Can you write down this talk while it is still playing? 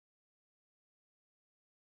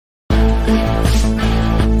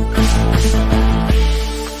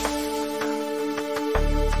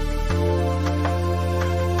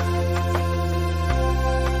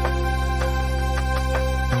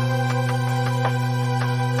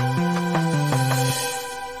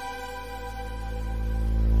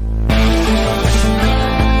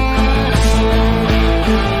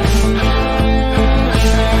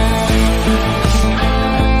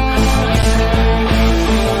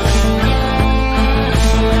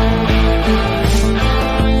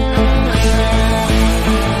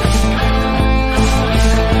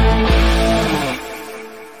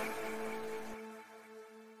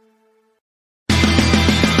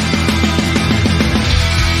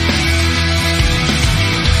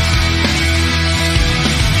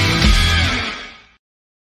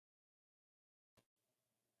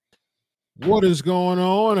What is going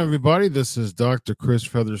on, everybody? This is Dr. Chris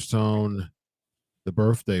Featherstone, the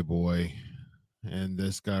birthday boy. And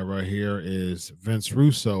this guy right here is Vince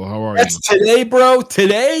Russo. How are That's you? today, bro.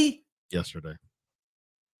 Today? Yesterday.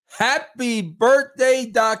 Happy birthday,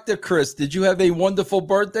 Dr. Chris. Did you have a wonderful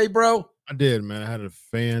birthday, bro? I did, man. I had a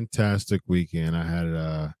fantastic weekend. I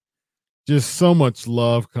had just so much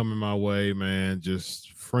love coming my way, man.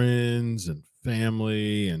 Just friends and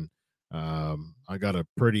family. And I got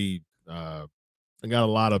I got a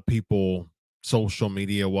lot of people social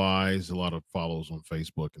media wise, a lot of follows on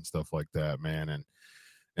Facebook and stuff like that, man.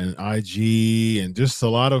 And IG and just a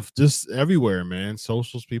lot of just everywhere, man.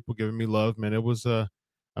 Socials, people giving me love, man. It was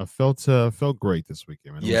I felt great this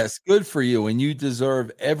weekend, man. Yes, good for you. And you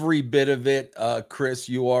deserve every bit of it. Chris,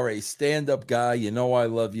 you are a stand-up guy. You know I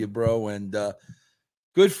love you, bro. And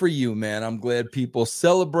good for you, man. I'm glad people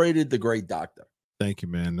celebrated the great doctor. Thank you,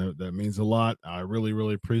 man. That means a lot. I really,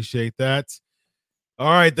 really appreciate that.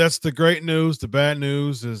 All right, that's the great news. The bad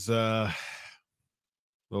news is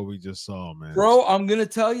what we just saw, man. Bro, I'm going to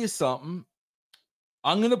tell you something.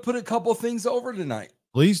 I'm going to put a couple things over tonight.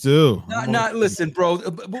 Please do. Listen, bro.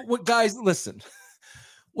 Guys, listen.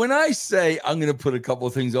 When I say I'm going to put a couple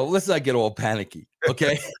of things over, let's not get all panicky,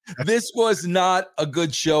 okay? This was not a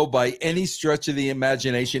good show by any stretch of the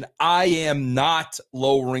imagination. I am not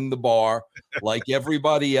lowering the bar like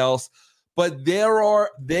everybody else, but there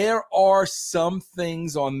are some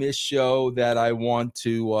things on this show that I want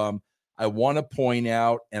to point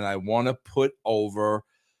out and I want to put over,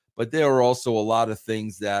 but there are also a lot of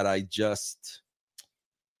things that I just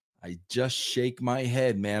shake my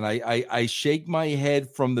head, man. I shake my head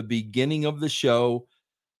from the beginning of the show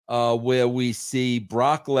where we see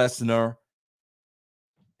Brock Lesnar.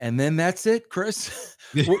 And then that's it, Chris.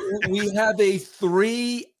 We have a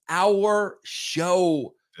 3-hour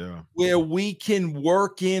show where we can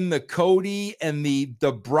work in the Cody and the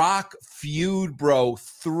Brock feud, bro.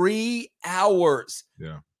 3 hours.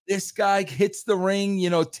 Yeah. This guy hits the ring,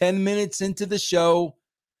 10 minutes into the show,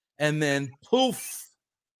 and then poof.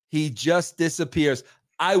 He just disappears.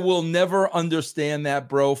 I will never understand that,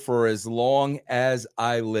 bro, for as long as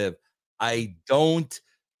I live. I don't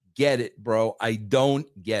get it, bro. I don't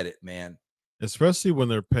get it, man. Especially when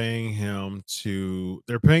they're paying him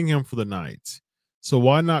for the night. So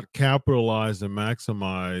why not capitalize and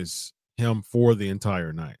maximize him for the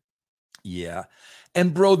entire night? Yeah.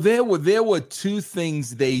 And bro, there were two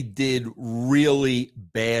things they did really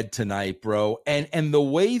bad tonight, bro. And the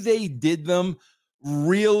way they did them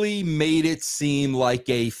really made it seem like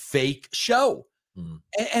a fake show.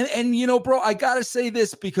 And bro, I gotta say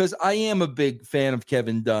this because I am a big fan of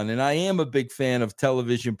Kevin Dunn and I am a big fan of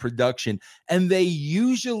television production, and they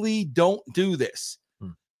usually don't do this.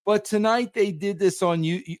 But tonight they did this on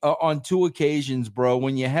two occasions, bro.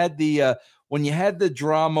 When you had the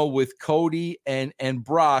drama with Cody and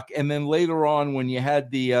Brock, and then later on when you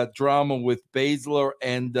had the drama with Baszler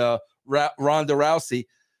and Ronda Rousey.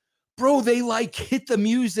 Bro, they hit the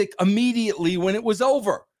music immediately when it was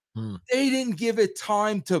over. They didn't give it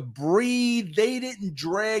time to breathe. They didn't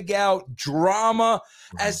drag out drama.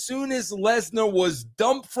 As soon as Lesnar was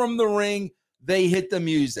dumped from the ring, they hit the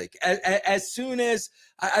music. As soon as,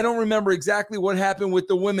 I don't remember exactly what happened with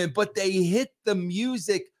the women, but they hit the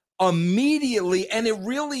music immediately. And it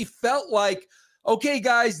really felt like, okay,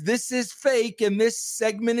 guys, this is fake and this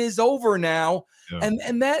segment is over now. Yeah.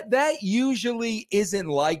 And that usually isn't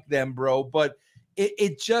like them, bro. But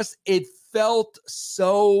it felt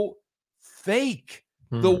so fake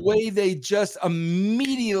the way they just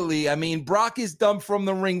immediately. I mean, Brock is dumped from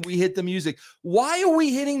the ring. We hit the music. Why are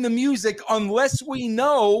we hitting the music unless we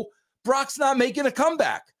know Brock's not making a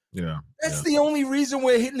comeback? Yeah. That's the only reason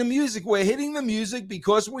we're hitting the music. We're hitting the music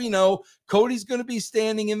because we know Cody's going to be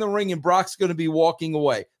standing in the ring and Brock's going to be walking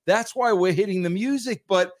away. That's why we're hitting the music.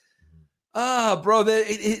 But, bro,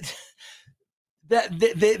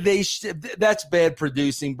 that's bad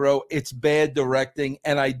producing, bro. It's bad directing.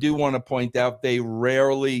 And I do want to point out they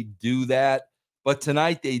rarely do that. But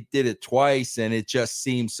tonight they did it twice and it just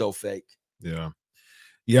seems so fake. Yeah.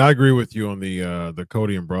 Yeah, I agree with you on the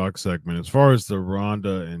Cody and Brock segment. As far as the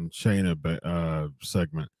Ronda and Shayna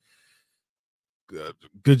segment,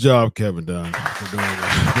 good job, Kevin Dunn, for doing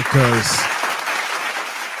that.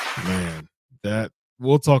 Because, man, that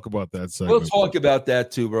we'll talk about that segment. We'll talk about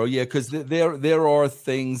that too, bro. Yeah, because there are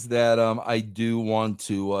things that I do want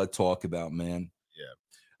to talk about, man. Yeah.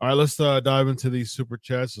 All right, let's dive into these super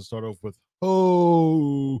chats. Let's start off with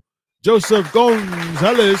Joseph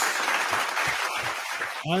Gonzalez.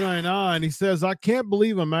 999. He says, I can't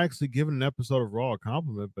believe I'm actually giving an episode of Raw a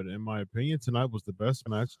compliment, but in my opinion, tonight was the best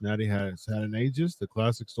match Natty has had in ages. The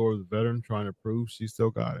classic story of the veteran trying to prove she still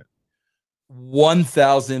got it.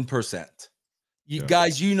 1000%. You Yeah.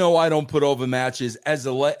 guys, I don't put over matches. As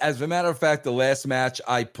a matter of fact, the last match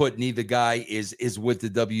I put, neither guy is with the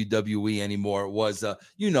WWE anymore. It was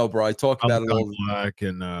bro, I talk about it all. Black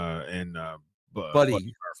and Buddy Murphy.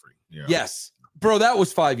 Yeah. Yes, bro, that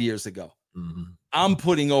was 5 years ago. Mm-hmm. I'm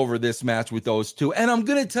putting over this match with those two, and I'm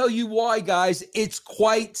going to tell you why, guys. It's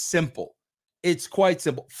quite simple.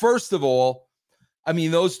 First of all, I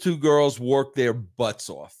mean, those two girls work their butts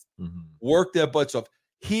off.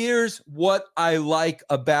 Here's what I like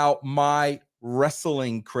about my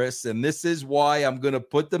wrestling, Chris, and this is why I'm going to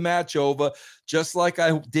put the match over, just like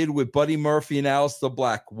I did with Buddy Murphy and Aleister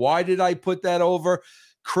Black. Why did I put that over,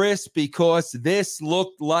 Chris? Because this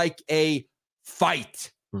looked like a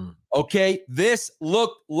fight. Okay, this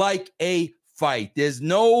looked like a fight. There's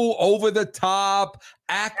no over the top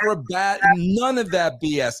acrobat, none of that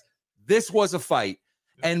BS. This was a fight.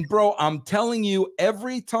 And bro, I'm telling you,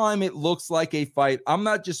 every time it looks like a fight, I'm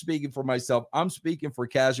not just speaking for myself, I'm speaking for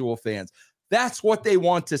casual fans. That's what they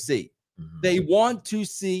want to see. They want to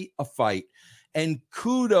see a fight. And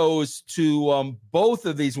kudos to both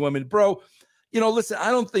of these women. Bro, listen,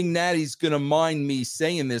 I don't think Natty's going to mind me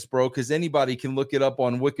saying this, bro, because anybody can look it up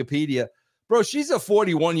on Wikipedia. Bro, she's a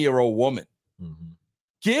 41-year-old woman.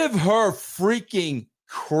 Give her freaking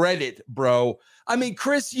credit, bro. I mean,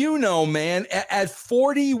 Chris, man, at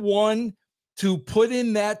 41 to put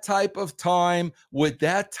in that type of time with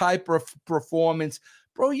that type of performance,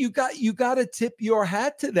 bro, you got to tip your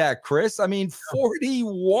hat to that, Chris. I mean,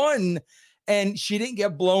 41, and she didn't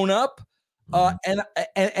get blown up. And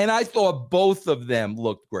I thought both of them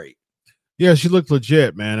looked great. Yeah, she looked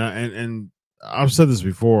legit, man. And I've said this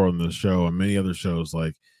before on the show and many other shows.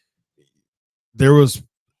 Like, there was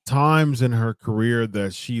times in her career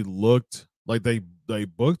that she looked like they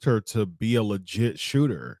booked her to be a legit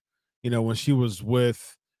shooter. When she was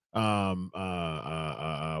with what's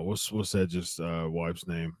that just wife's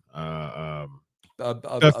name?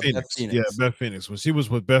 Beth Phoenix. Yeah, Beth Phoenix. When she was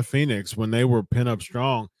with Beth Phoenix, when they were Pinup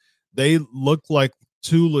Strong, they looked like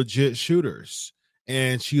two legit shooters,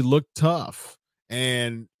 and she looked tough.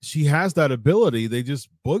 And she has that ability. They just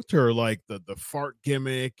booked her like the fart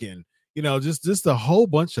gimmick and just a whole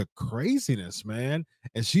bunch of craziness, man.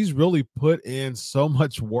 And she's really put in so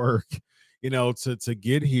much work, to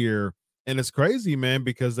get here. And it's crazy, man,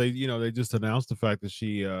 because they just announced the fact that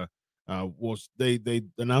she they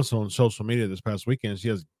announced on social media this past weekend she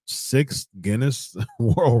has 6 Guinness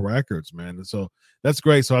World Records, man. And so that's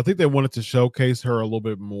great. So I think they wanted to showcase her a little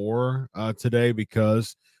bit more today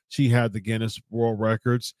because she had the Guinness World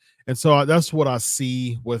Records. And so that's what I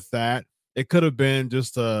see with that. It could have been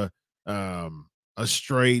just a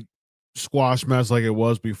straight squash match like it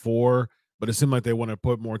was before, but it seemed like they want to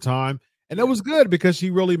put more time, and that was good because she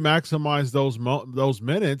really maximized those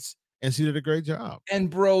minutes, and she did a great job. And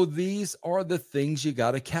bro, these are the things you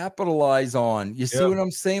got to capitalize on. You see what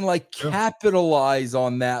I'm saying? Like, capitalize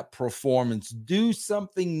on that performance. Do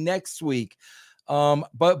something next week.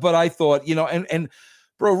 But I thought, and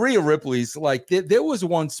bro, Rhea Ripley's like, there was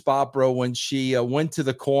one spot, bro, when she went to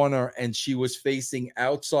the corner and she was facing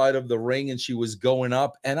outside of the ring and she was going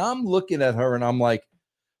up. And I'm looking at her and I'm like,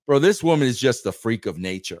 bro, this woman is just a freak of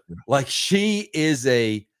nature. Like, she is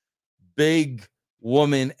a big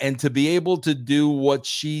woman. And to be able to do what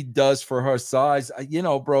she does for her size,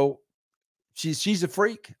 bro, she's a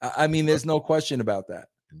freak. I mean, there's no question about that.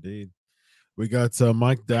 Indeed. We got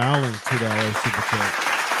Mike Dowling, $2 super chat.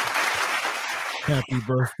 Happy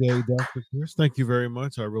birthday, Dr. Chris. Thank you very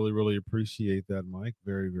much. I really, really appreciate that, Mike.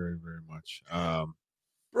 Very, very, very much.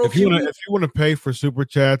 Bro, if you want to pay for super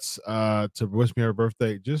chats to wish me her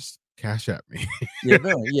birthday, just cash at me.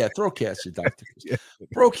 Throw cash at Dr. Chris.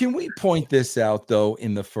 Bro, can we point this out though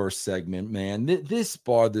in the first segment, man? This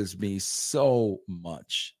bothers me so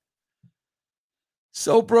much.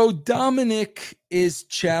 So, bro, Dominic is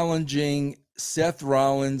challenging Seth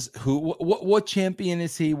Rollins, who what champion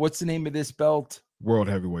is he? What's the name of this belt? World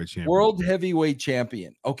Heavyweight Champion. World Heavyweight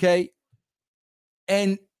Champion. Okay.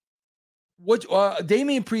 And what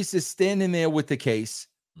Damian Priest is standing there with the case.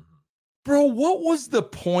 Bro, what was the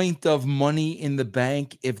point of Money in the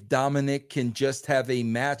Bank if Dominic can just have a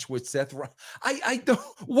match with Seth Rollins? I don't.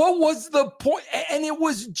 What was the point? And it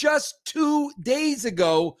was just 2 days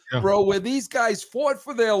ago, bro, where these guys fought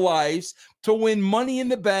for their lives to win Money in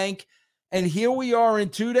the Bank. And here we are in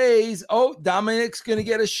 2 days. Oh, Dominic's going to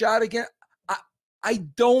get a shot again. I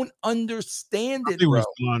don't understand it, bro. It was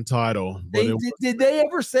non-title. Did they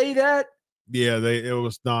ever say that? Yeah, it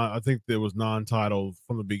was not. I think it was non-title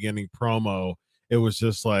from the beginning promo. It was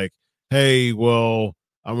just like, hey, well,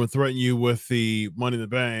 I'm gonna threaten you with the Money in the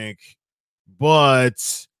Bank,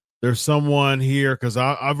 but there's someone here because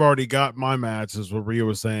I've already got my match, is what Rhea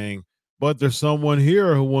was saying. But there's someone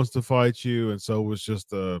here who wants to fight you, and so it was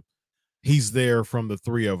just he's there from the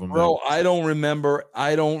three of them. Bro, I don't remember.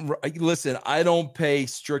 Listen, I don't pay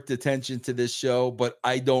strict attention to this show, but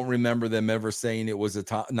I don't remember them ever saying it was a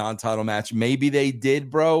non-title match. Maybe they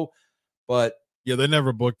did, bro, but yeah, they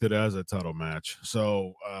never booked it as a title match.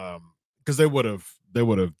 So, because they would have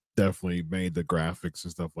definitely made the graphics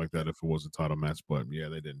and stuff like that if it was a title match. But yeah,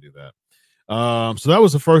 they didn't do that. So that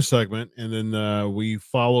was the first segment, and then we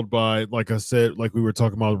followed by, like I said, like we were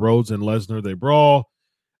talking about Rhodes and Lesnar. They brawl.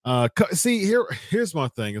 See, here's my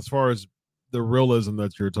thing as far as the realism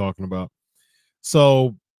that you're talking about.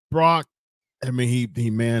 So Brock, I mean, he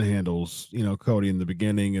manhandles, Cody in the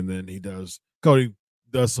beginning, and then Cody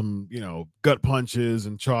does some, gut punches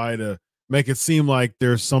and try to make it seem like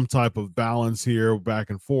there's some type of balance here back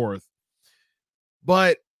and forth.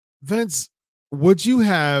 But Vince, would you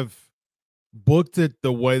have booked it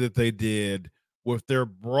the way that they did with their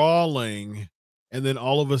brawling, and then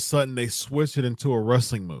all of a sudden they switch it into a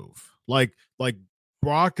wrestling move? Like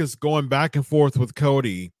Brock is going back and forth with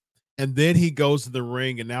Cody, and then he goes to the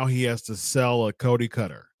ring, and now he has to sell a Cody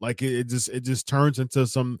cutter. Like it just turns into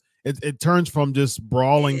some. It turns from just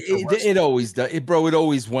brawling. It always does, bro. It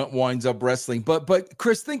always winds up wrestling. But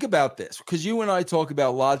Chris, think about this, because you and I talk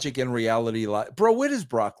about logic and reality. Bro, where does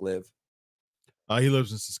Brock live? He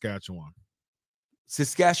lives in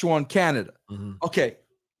Saskatchewan, Canada. Mm-hmm. Okay,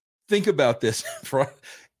 think about this, bro.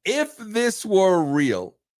 If this were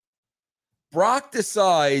real, Brock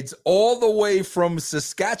decides all the way from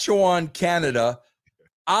Saskatchewan, Canada,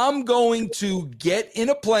 I'm going to get in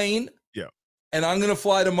a plane. Yeah. And I'm going to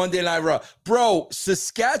fly to Monday Night Raw. Bro,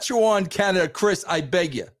 Saskatchewan, Canada. Chris, I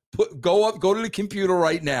beg you, go to the computer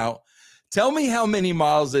right now. Tell me how many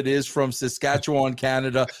miles it is from Saskatchewan,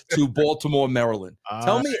 Canada to Baltimore, Maryland.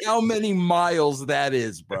 Tell me how many miles that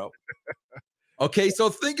is, bro. Okay, so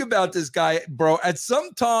think about this guy, bro. At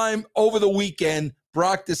some time over the weekend,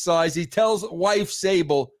 Brock decides, he tells wife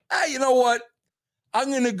Sable, you know what? I'm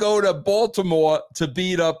going to go to Baltimore to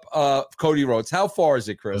beat up Cody Rhodes. How far is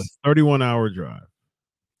it, Chris? 31-hour drive.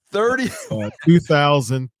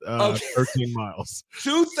 2,013 miles.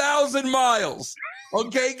 2,000 miles.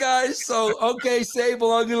 Okay, guys. So, okay,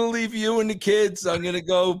 Sable, I'm going to leave you and the kids. I'm going to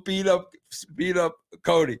go beat up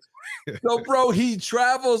Cody. So, bro, he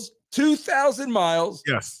travels 2,000 miles.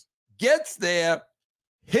 Yes. Gets there,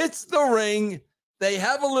 hits the ring. They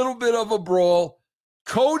have a little bit of a brawl.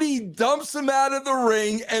 Cody dumps him out of the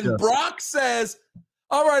ring, and yes. Brock says,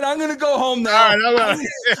 all right, I'm going to go home now. I'm going to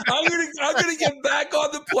get back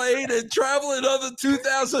on the plane and travel another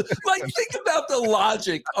 2,000. Like, think about the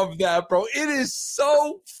logic of that, bro. It is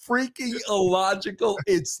so freaking illogical.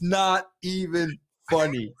 It's not even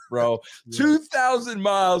funny, bro. Yeah. 2,000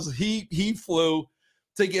 miles he flew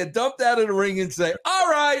to get dumped out of the ring and say, all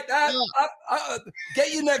right,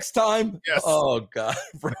 get you next time. Yes. Oh, God,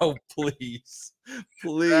 bro, please.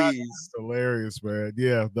 That's hilarious, man.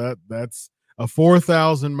 Yeah, that's a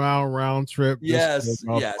 4,000-mile round trip. Yes,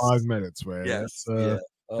 yes. 5 minutes, man. Yes.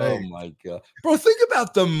 Oh my God, bro! Think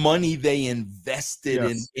about the money they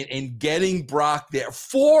invested in getting Brock there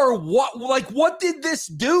for what? Like, what did this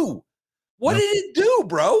do? What did it do,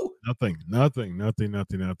 bro? Nothing.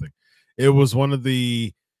 It was one of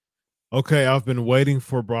the. Okay, I've been waiting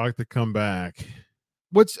for Brock to come back.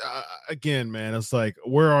 Which, again, man, it's like,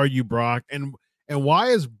 where are you, Brock? And why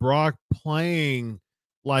is Brock playing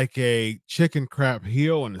like a chicken crap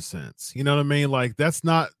heel in a sense? You know what I mean? Like that's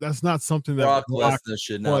not something that Brock Lesnar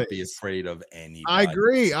should not be afraid of anybody. I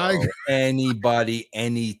agree. Anybody,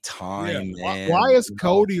 anytime. Yeah. Why is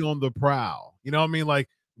Cody on the prowl? You know what I mean? Like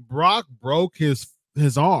Brock broke his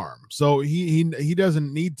arm, so he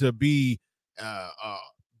doesn't need to be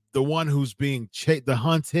the one who's being the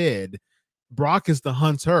hunt's head. Brock is the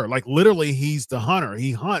hunter. Like literally, he's the hunter.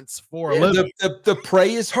 He hunts for a living. The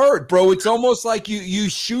prey is hurt, bro. It's almost like you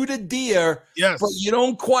shoot a deer, yes, but you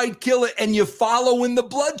don't quite kill it, and you follow in the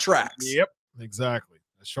blood tracks. Yep, exactly.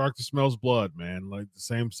 A shark that smells blood, man. Like the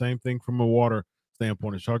same thing from a water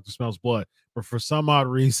standpoint. A shark that smells blood, but for some odd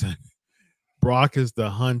reason, Brock is the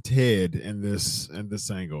hunted in this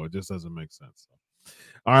angle. It just doesn't make sense.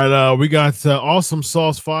 All right, we got Awesome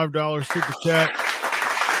Sauce $5 super chat.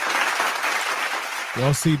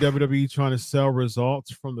 Y'all see WWE trying to sell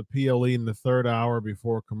results from the PLE in the third hour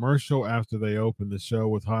before commercial after they open the show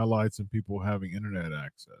with highlights and people having internet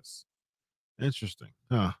access. Interesting.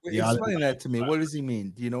 Huh? Explain that to me. What does he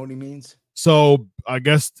mean? Do you know what he means? So I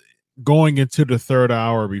guess going into the third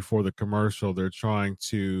hour before the commercial, they're trying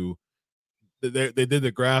to they did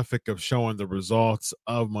the graphic of showing the results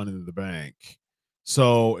of Money in the Bank.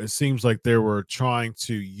 So it seems like they were trying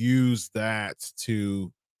to use that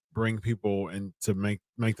to bring people and to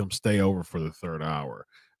make them stay over for the third hour,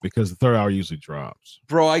 because the third hour usually drops.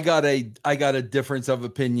 Bro, I got a difference of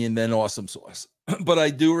opinion than Awesome Sauce, but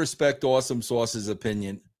I do respect Awesome Sauce's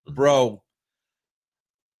opinion, bro.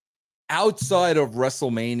 Outside of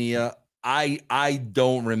WrestleMania, I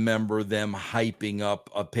don't remember them hyping up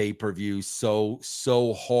a pay-per-view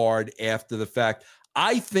so hard after the fact.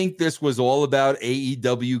 I think this was all about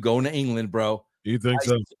AEW going to England, bro. Do you think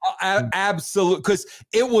so? Absolutely, because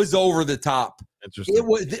it was over the top. Interesting. It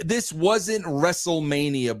was. This wasn't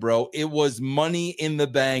WrestleMania, bro. It was Money in the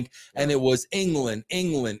Bank, and it was England,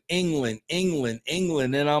 England, England, England,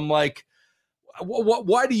 England, and I'm like,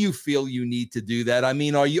 why do you feel you need to do that? I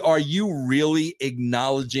mean, are you really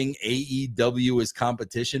acknowledging AEW as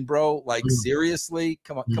competition, bro? Like seriously,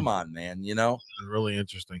 come on, man. You know, really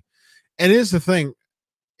interesting. And here's the thing,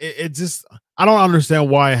 it just I don't understand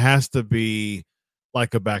why it has to be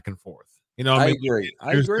like a back and forth. You know, I mean, agree.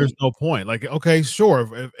 There's no point. Like, okay,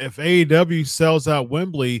 sure, if AEW sells out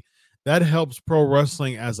Wembley, that helps pro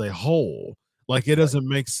wrestling as a whole. Like, it doesn't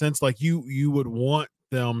make sense. Like, you would want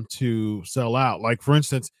them to sell out. Like, for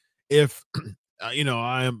instance, if I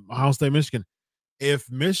am Ohio State, Michigan. If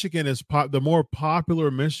Michigan is the more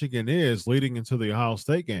popular Michigan is leading into the Ohio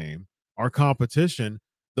State game, our competition,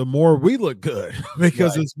 the more we look good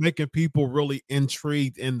because it's making people really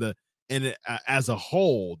intrigued in it as a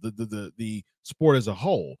whole, the sport as a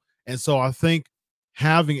whole. And so I think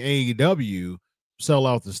having AEW sell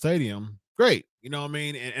out the stadium, great. You know what I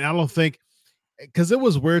mean? And I don't think, because it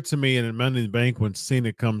was weird to me in Money in the Bank when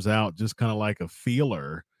Cena comes out just kind of like a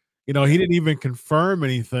feeler. You know, he didn't even confirm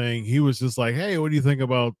anything. He was just like, "Hey, what do you think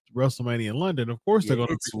about WrestleMania in London?" Of course, they're going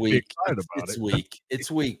to be excited about it. It's weak.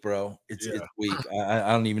 It's weak, bro. It's weak.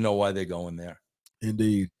 I don't even know why they're going there.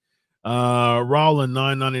 Indeed. Rollin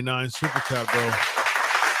 999 super chat, bro.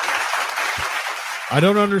 I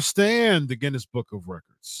don't understand the Guinness Book of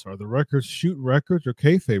Records. Are the records shoot records or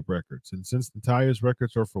kayfabe records? And since Natalia's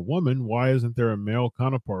records are for women, why isn't there a male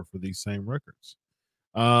counterpart for these same records?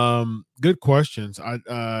 Good questions.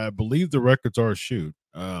 I believe the records are a shoot.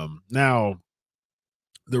 Now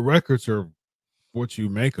the records are what you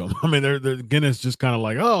make them. I mean, they're Guinness just kind of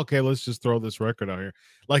like, oh, okay, let's just throw this record out here.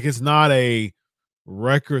 Like, it's not a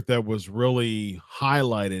record that was really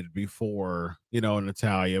highlighted before,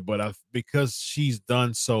 Natalia, but because she's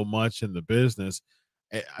done so much in the business,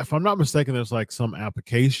 if I'm not mistaken, there's like some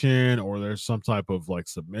application or there's some type of like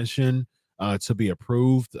submission to be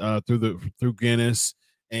approved through Guinness.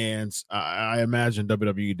 And I imagine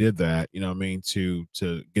WWE did that,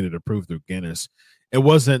 to get it approved through Guinness. It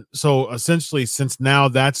wasn't so essentially, since now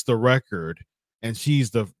that's the record and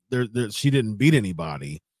she's she didn't beat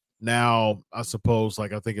anybody. Now, I suppose,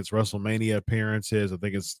 like, I think it's WrestleMania appearances. I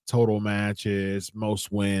think it's total matches,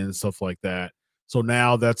 most wins, stuff like that. So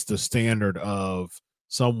now that's the standard of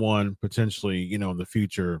someone potentially, in the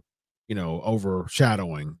future,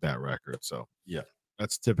 overshadowing that record. So yeah,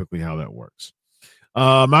 that's typically how that works.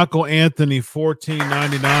 Michael Anthony,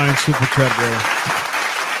 14.99 super chat, bro.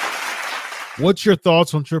 What's your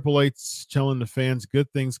thoughts on Triple H telling the fans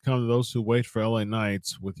good things come to those who wait for LA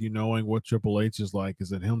Knights, with you knowing what Triple H is like?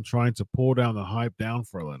 Is it him trying to pull down the hype down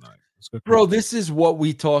for LA Knights? Bro, this is what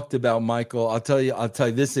we talked about, Michael. I'll tell you,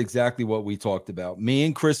 this is exactly what we talked about. Me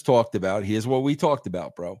and Chris talked about. Here's what we talked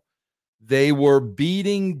about, bro. They were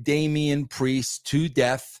beating Damian Priest to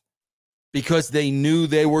death because they knew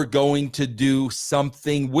they were going to do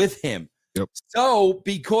something with him. Yep. So,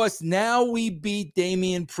 because now we beat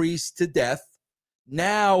Damian Priest to death,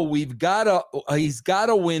 now he's got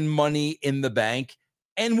to win Money in the Bank,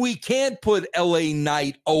 and we can't put LA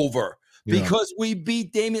Knight over because we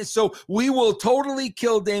beat Damian. So we will totally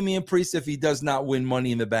kill Damian Priest if he does not win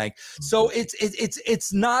Money in the Bank. So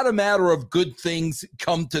it's not a matter of good things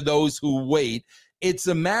come to those who wait. It's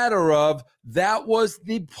a matter of that was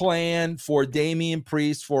the plan for Damian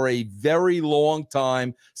Priest for a very long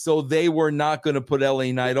time, so they were not going to put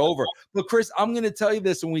LA Knight over. But, Chris, I'm going to tell you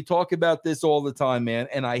this, and we talk about this all the time, man,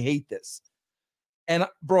 and I hate this. And,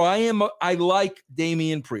 bro, I like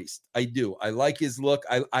Damian Priest. I do. I like his look.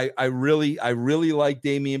 I really like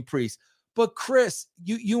Damian Priest. But, Chris,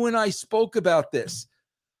 you and I spoke about this.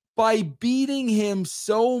 By beating him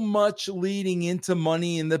so much leading into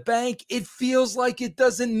Money in the Bank, it feels like it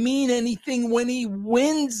doesn't mean anything when he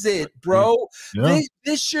wins it, bro. Yeah.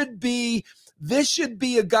 This should be This should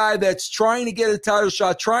be a guy that's trying to get a title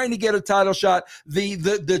shot,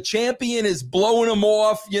 The champion is blowing him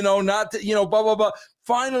off, not to, blah, blah, blah.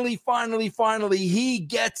 Finally, he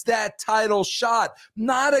gets that title shot.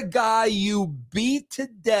 Not a guy you beat to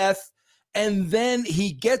death, and then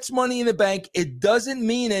he gets Money in the Bank. It doesn't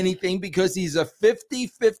mean anything because he's a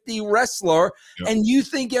 50-50 wrestler, and you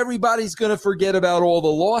think everybody's going to forget about all the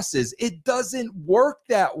losses. It doesn't work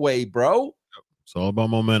that way, bro. It's all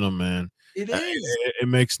about momentum, man. It is. It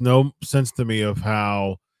makes no sense to me of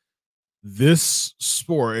how this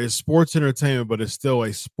sport is sports entertainment, but it's still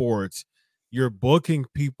a sport. You're booking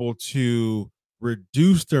people to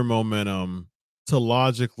reduce their momentum to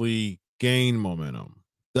logically gain momentum.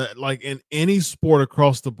 That, like in any sport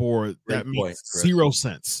across the board, that makes zero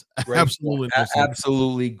sense. Absolutely no sense.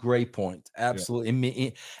 Absolutely great point. Absolutely.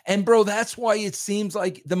 Yeah. And bro, that's why it seems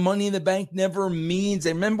like the Money in the Bank never means.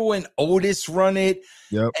 I remember when Otis run it,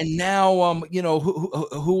 and now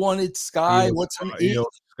who won it? Sky. What's her name?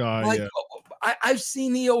 Sky. Like, I've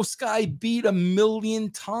seen Io Sky beat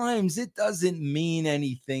 1,000,000 times. It doesn't mean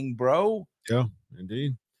anything, bro. Yeah,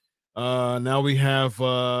 indeed. Now we have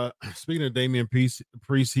speaking of Damian Priest,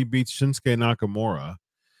 he beats Shinsuke Nakamura.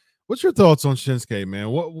 What's your thoughts on Shinsuke, man?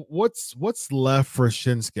 What's left for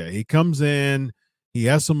Shinsuke? He comes in, he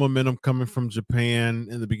has some momentum coming from Japan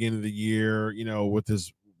in the beginning of the year, with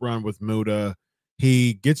his run with Muta.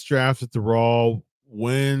 He gets drafted to Raw,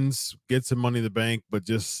 wins, gets some Money in the Bank, but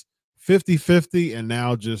just 50-50, and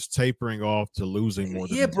now just tapering off to losing more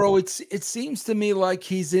than bro. It seems to me like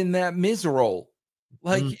he's in that Miz role.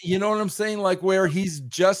 Like, you know what I'm saying? Like where he's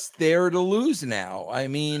just there to lose now. I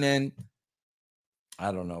mean, and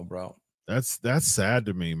I don't know, bro. That's sad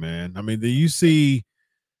to me, man. I mean, do you see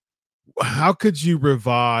how could you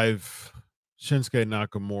revive Shinsuke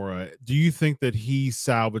Nakamura? Do you think that he's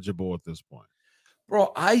salvageable at this point?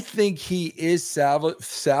 Bro, I think he is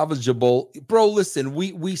salvageable. Bro, listen,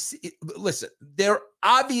 we see, listen, they're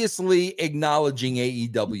obviously acknowledging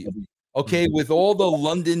AEW. Okay, with all the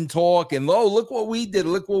London talk and look what we did.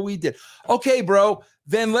 Okay, bro,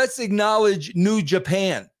 then let's acknowledge New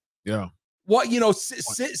Japan. Yeah. What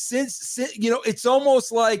since it's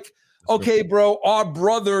almost like, okay, bro, our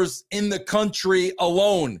brother's in the country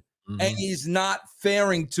alone, and he's not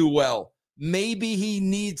faring too well. Maybe he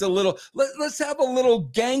needs a little. Let's have a little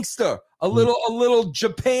gangster, a little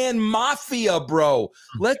Japan mafia, bro.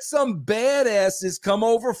 Let some badasses come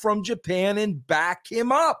over from Japan and back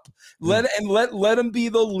him up. Let him be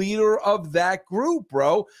the leader of that group,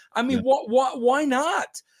 bro. I mean, why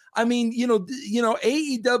not? I mean,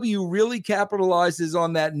 AEW really capitalizes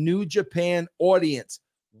on that New Japan audience.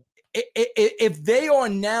 If they are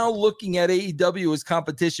now looking at AEW as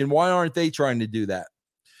competition, why aren't they trying to do that?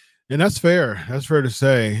 And that's fair. That's fair to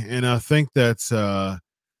say. And I think that's, that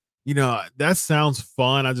sounds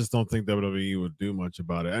fun. I just don't think WWE would do much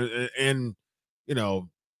about it. And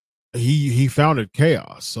he founded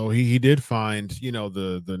Chaos. So he did find,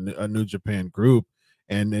 a New Japan group,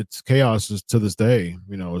 and it's Chaos is to this day,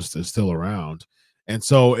 is still around. And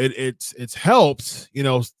so it's helped,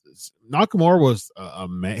 Nakamura was a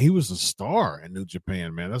man. He was a star in New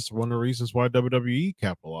Japan, man. That's one of the reasons why WWE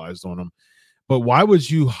capitalized on him. But why would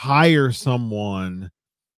you hire someone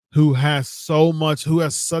who has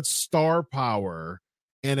such star power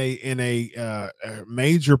in a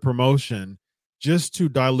major promotion just to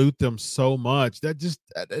dilute them so much? That just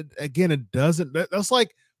again, it doesn't. That's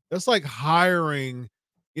like hiring.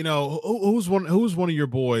 Who's one of your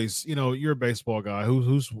boys? You're a baseball guy.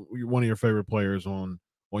 Who's one of your favorite players on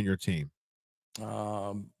your team?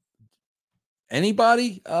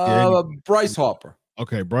 Anybody? Bryce Harper.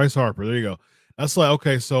 Okay, Bryce Harper. There you go. That's like,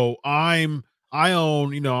 okay, so I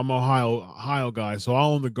own, I'm Ohio guy, so I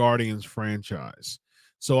own the Guardians franchise.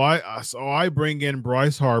 So I bring in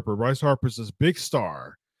Bryce Harper. Bryce Harper's this big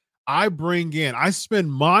star. I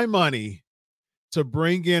spend my money to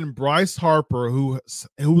bring in Bryce Harper,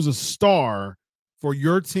 who's a star for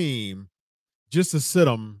your team, just to sit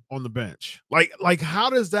him on the bench. Like how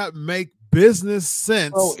does that make business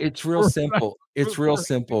sense? Oh, it's real simple. It's real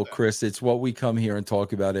simple, Chris. It's what we come here and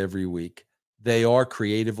talk about every week. They are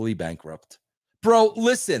creatively bankrupt. Bro,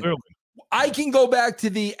 listen, I can go back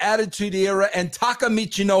to the Attitude Era and Taka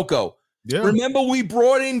Michinoko. Yeah. Remember we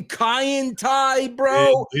brought in Kyan Tai,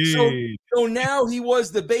 bro? So now he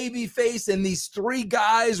was the baby face, and these three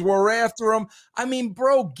guys were after him. I mean,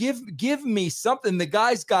 bro, give me something. The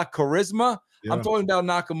guy's got charisma. Yeah. I'm talking about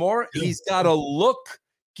Nakamura. Yeah. He's got a look.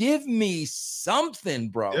 Give me something,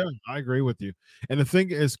 bro. Yeah, I agree with you. And the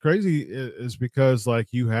thing is crazy is because, like,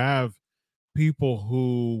 you have people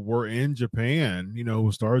who were in Japan,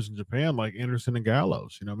 who stars in Japan, like Anderson and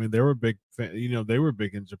Gallows. I mean, they were big, they were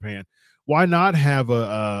big in Japan. Why not have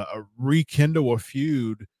a rekindle a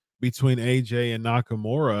feud between AJ and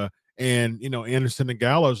Nakamura? And Anderson and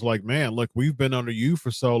Gallows, like, man, look, we've been under you for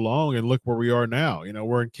so long, and look where we are now.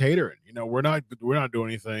 We're in catering. We're not doing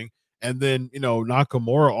anything. And then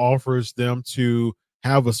Nakamura offers them to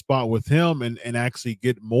have a spot with him and actually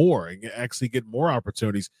get more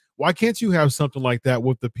opportunities. Why can't you have something like that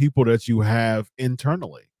with the people that you have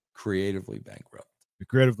internally? Creatively bankrupt.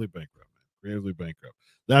 Creatively bankrupt, man. Creatively bankrupt.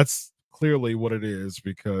 That's clearly what it is,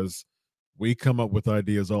 because we come up with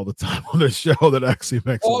ideas all the time on the show that actually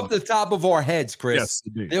makes off the top of our heads, Chris.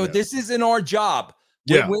 Yes, indeed. This isn't our job.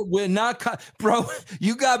 Yeah. We're not, bro.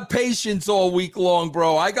 You got patience all week long,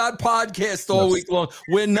 bro. I got podcasts all week long.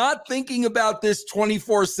 We're not thinking about this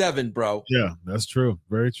 24/7, bro. Yeah, that's true.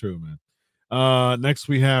 Very true, man. Next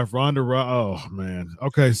we have Ronda. Oh man.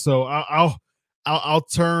 Okay, so I'll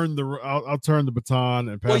turn the baton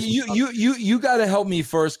and pass. Well, you got to help me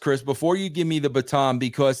first, Chris, before you give me the baton,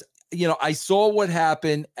 because I saw what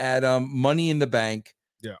happened at Money in the Bank.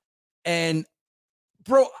 Yeah, and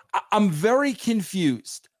bro, I'm very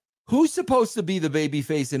confused. Who's supposed to be the baby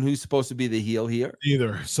face and who's supposed to be the heel here?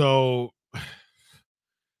 Either. So,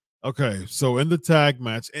 okay. So in the tag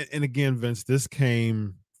match, and again, Vince, this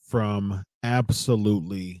came from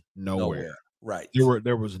absolutely nowhere. Right.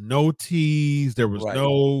 There was no tease. There was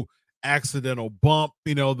no accidental bump,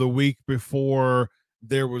 the week before.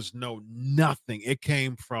 There was nothing. It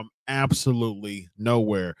came from absolutely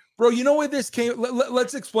nowhere. Bro, you know where this came?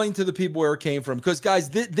 Let's explain to the people where it came from. Because, guys,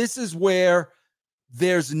 this is where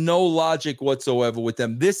there's no logic whatsoever with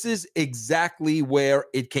them. This is exactly where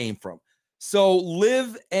it came from. So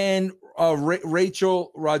Liv and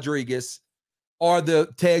Rachel Rodriguez are the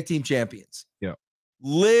tag team champions. Yeah.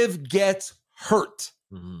 Liv gets hurt.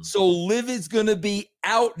 Mm-hmm. So Liv is going to be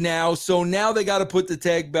out now. So now they got to put the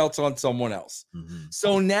tag belts on someone else. Mm-hmm.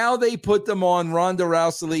 So now they put them on Ronda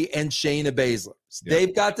Rousey and Shayna Baszler. Yeah.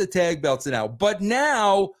 They've got the tag belts now. But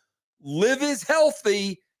now Liv is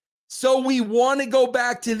healthy. So we want to go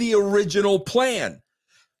back to the original plan.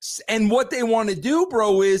 And what they want to do,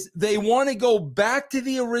 bro, is they want to go back to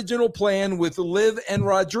the original plan with Liv and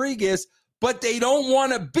Rodriguez, but they don't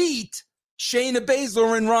want to beat Shayna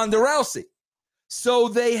Baszler and Ronda Rousey. So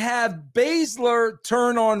they have Baszler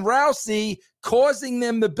turn on Rousey, causing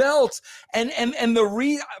them the belts. And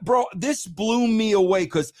bro, this blew me away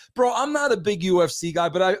because, bro, I'm not a big UFC guy,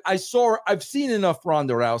 but I've seen enough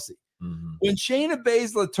Ronda Rousey. Mm-hmm. When Shayna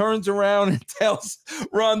Baszler turns around and tells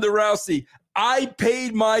Ronda Rousey, I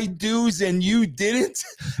paid my dues and you didn't.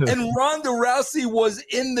 And Ronda Rousey was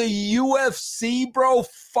in the UFC, bro,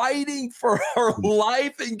 fighting for her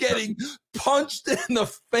life and getting punched in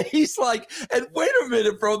the face. And wait a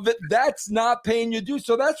minute, bro, that's not paying your dues.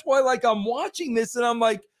 So that's why, I'm watching this and I'm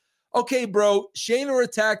like, okay, bro, Shayna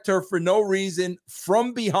attacked her for no reason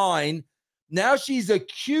from behind. Now she's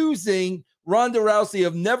accusing Ronda Rousey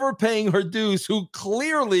of never paying her dues, who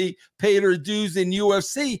clearly paid her dues in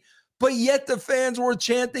UFC. But yet the fans were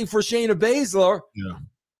chanting for Shayna Baszler. Yeah,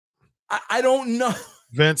 I don't know.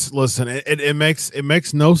 Vince, listen, it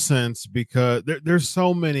makes no sense because there's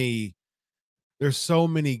so many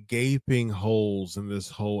gaping holes in this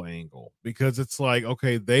whole angle, because it's like,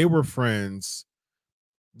 okay, they were friends.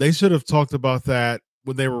 They should have talked about that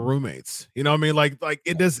when they were roommates. You know what I mean? Like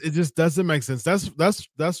it just doesn't make sense.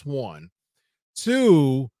 That's one.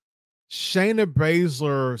 Two, Shayna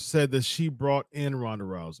Baszler said that she brought in Ronda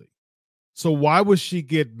Rousey. So why would she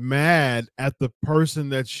get mad at the person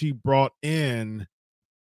that she brought in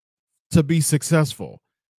to be successful?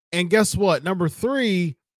 And guess what? Number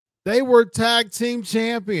three, they were tag team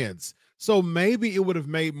champions. So maybe it would have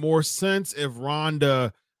made more sense if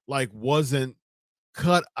Ronda wasn't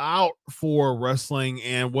cut out for wrestling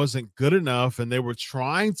and wasn't good enough, and they were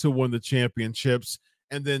trying to win the championships,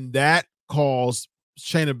 and then that caused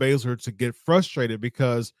Shayna Baszler to get frustrated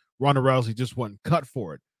because Ronda Rousey just wasn't cut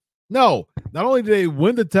for it. No, not only did they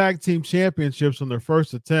win the tag team championships on their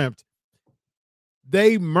first attempt,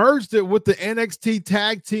 they merged it with the NXT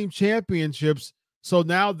tag team championships. So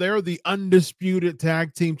now they're the undisputed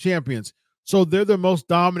tag team champions. So they're the most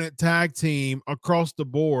dominant tag team across the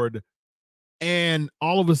board. And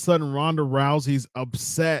all of a sudden, Ronda Rousey's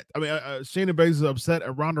upset. I mean, Shayna Baszler is upset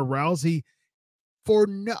at Ronda Rousey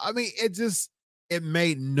it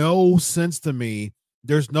made no sense to me.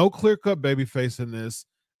 There's no clear-cut babyface in this.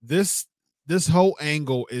 This whole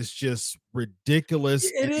angle is just ridiculous.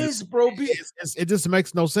 It is, bro. It just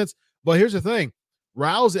makes no sense. But here's the thing.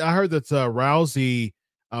 Rousey, I heard that Rousey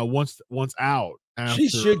once out She after.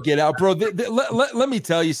 should get out, bro. Let me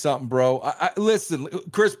tell you something, bro. Listen,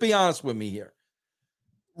 Chris, be honest with me here.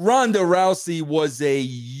 Ronda Rousey was a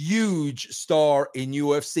huge star in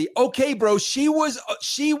UFC. Okay, bro, she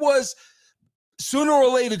was sooner or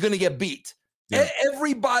later going to get beat. Yeah.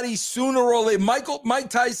 Everybody sooner or later. Mike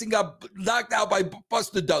Tyson got knocked out by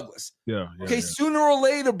Buster Douglas. Yeah. Okay, sooner or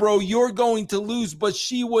later, bro, you're going to lose. But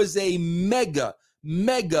she was a mega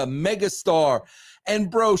star. And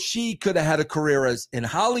bro, she could have had a career as in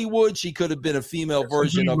Hollywood. She could have been a female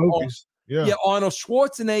version of movies. Arnold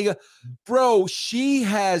Schwarzenegger. Bro, she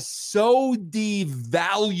has so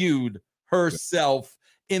devalued herself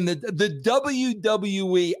in the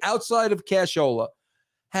WWE outside of Cashola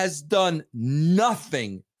has done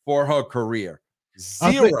nothing for her career.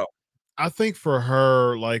 Zero. I think for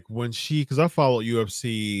her, like when because I follow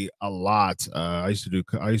UFC a lot. I used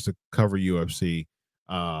to cover UFC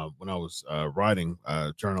when I was writing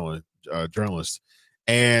journalist,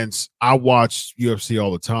 and I watched UFC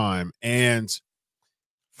all the time. And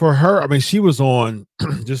for her, I mean, she was on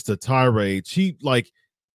just a tirade. She like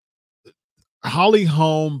Holly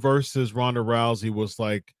Holm versus Ronda Rousey was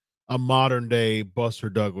like a modern day Buster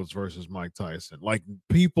Douglas versus Mike Tyson. Like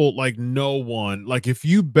people, like no one, like if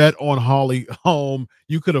you bet on Holly Holm,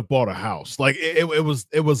 you could have bought a house. Like it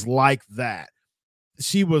was like that.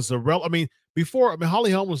 She was I mean,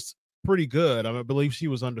 Holly Holm was pretty good. I believe she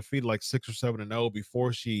was undefeated, like 6 or 7-0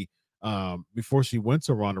 before she went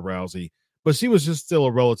to Ronda Rousey. But she was just still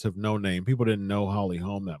a relative no name. People didn't know Holly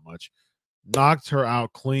Holm that much. Knocked her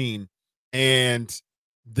out clean. And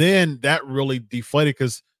then that really deflated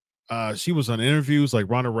because she was on interviews, like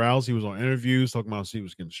Ronda Rousey was on interviews talking about she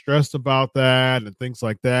was getting stressed about that and things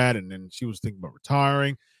like that. And then she was thinking about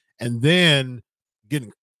retiring. And then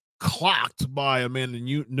getting clocked by Amanda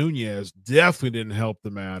Nunes definitely didn't help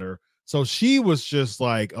the matter. So she was just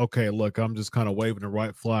like, okay, look, I'm just kind of waving the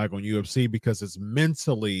right flag on UFC because it's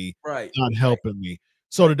mentally not helping me.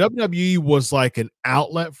 So the WWE was like an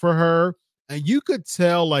outlet for her. And you could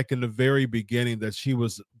tell, like in the very beginning, that she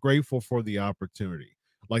was grateful for the opportunity.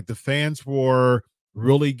 Like the fans were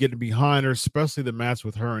really getting behind her, especially the match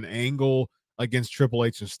with her and Angle against Triple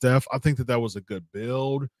H and Steph. I think that was a good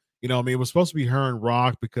build. You know, I mean, it was supposed to be her and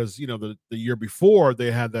Rock because, you know, the year before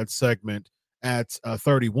they had that segment at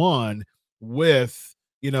 31 with,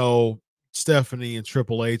 you know, Stephanie and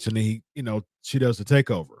Triple H, and she does the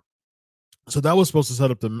takeover. So that was supposed to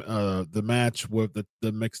set up the match with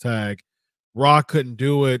the mixed tag. Rock couldn't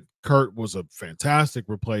do it. Kurt was a fantastic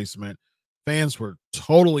replacement. Fans were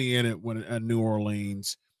totally in it when at New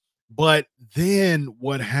Orleans. But then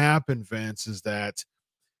what happened, Vince, is that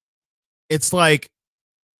it's like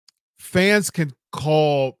fans can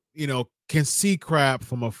can see crap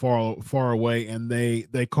from a far away, and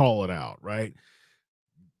they call it out, right?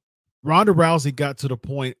 Ronda Rousey got to the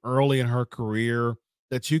point early in her career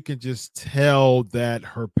that you can just tell that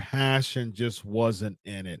her passion just wasn't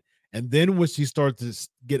in it. And then when she started to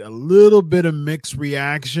get a little bit of mixed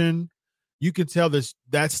reaction, you can tell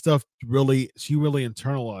that stuff she really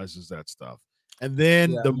internalizes that stuff. And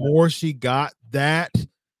then the more she got that,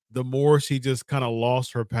 the more she just kind of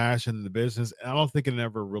lost her passion in the business. And I don't think it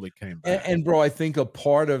ever really came back. And bro, I think a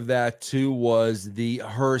part of that too was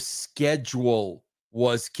her schedule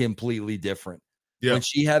was completely different. Yep. When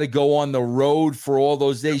she had to go on the road for all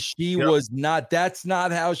those days, that's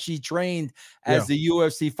not how she trained as the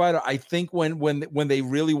UFC fighter. I think when they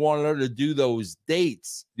really wanted her to do those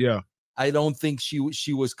dates, I don't think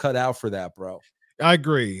she was cut out for that, bro. I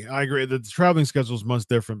agree. The traveling schedule is much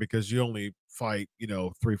different because you only fight,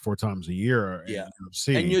 3-4 times a year. Yeah.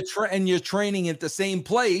 UFC. And you're training at the same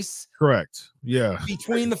place. Correct. Yeah.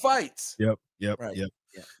 Between the fights. Yep. Right. Yep.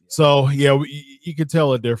 Yeah. So you can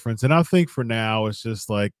tell a difference, and I think for now it's just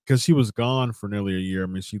like because she was gone for nearly a year. I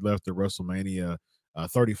mean, she left at WrestleMania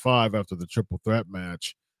 35 after the triple threat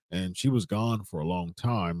match, and she was gone for a long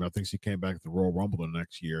time. I think she came back at the Royal Rumble the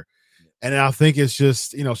next year, and I think it's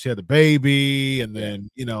just she had a baby, and then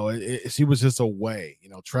she was just away.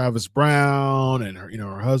 Travis Brown and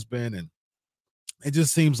her husband, and it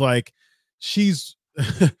just seems like she's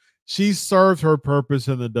she served her purpose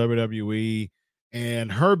in the WWE.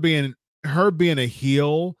 And her being a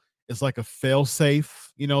heel is like a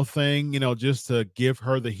fail-safe, thing, just to give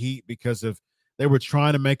her the heat because if they were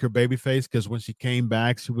trying to make her babyface, because when she came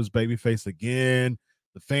back, she was babyface again.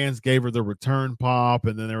 The fans gave her the return pop,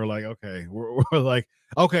 and then they were like, okay, we're like,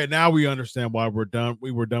 okay, now we understand why we're done.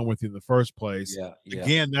 We were done with you in the first place. Yeah.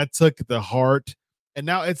 Again, that took the heart, and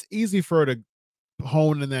now it's easy for her to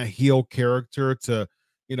hone in that heel character to,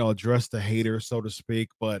 address the hater, so to speak,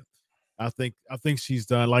 but I think she's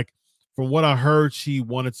done. Like from what I heard, she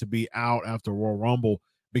wanted to be out after Royal Rumble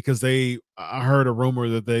because I heard a rumor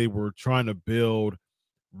that they were trying to build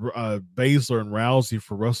Baszler and Rousey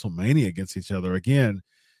for WrestleMania against each other again.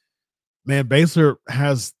 Man, Baszler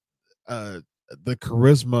has the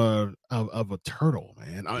charisma of a turtle,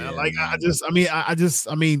 man.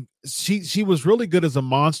 I mean, she was really good as a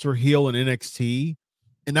monster heel in NXT,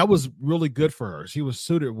 and that was really good for her. She was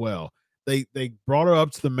suited well. They brought her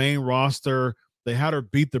up to the main roster. They had her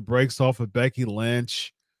beat the brakes off of Becky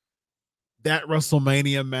Lynch. That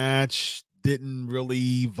WrestleMania match didn't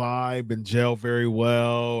really vibe and gel very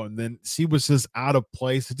well, and then she was just out of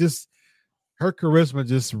place. It just her charisma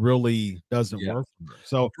just really doesn't work for her.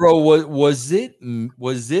 So, bro, was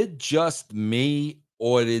it just me,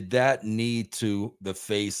 or did that knee to the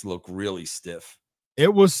face look really stiff?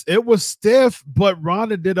 it was stiff, but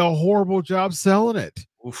Ronda did a horrible job selling it.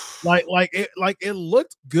 Oof. Like it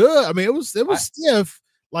looked good. I mean, it was stiff.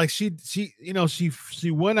 Like she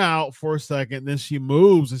went out for a second, then she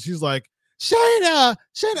moves and she's like, Shayna.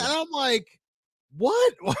 And I'm like,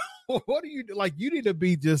 what? What do you do? Like, you need to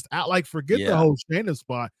be just out. Like, forget the whole Shayna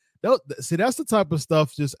spot. See, that's the type of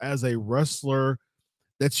stuff just as a wrestler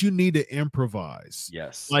that you need to improvise.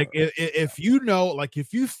 Yes. Like if you know, like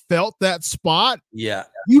if you felt that spot,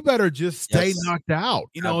 you better just stay knocked out,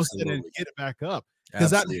 instead of get it back up.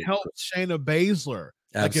 Because that helps Shayna Baszler.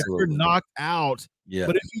 Like if you're knocked out,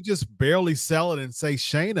 but if you just barely sell it and say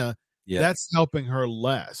Shayna, that's helping her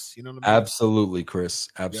less. You know what I mean? Absolutely, Chris.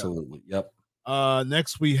 Absolutely. Yep.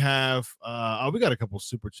 Next we have we got a couple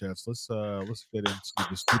super chats. Let's get into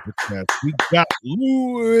the super chats. We got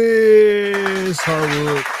Lewis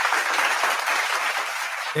Harwood.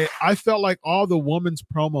 I felt like all the women's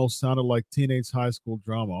promos sounded like teenage high school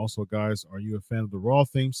drama. Also, guys, are you a fan of the Raw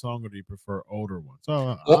theme song or do you prefer older ones?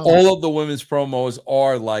 All of the women's promos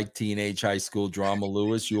are like teenage high school drama,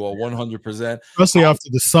 Lewis. You are 100%. Especially after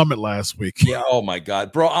the summit last week. Yeah. Oh my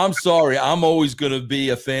God, bro. I'm sorry. I'm always going to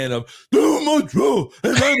be a fan of too much Raw.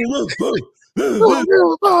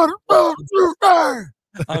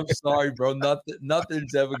 I'm sorry, bro.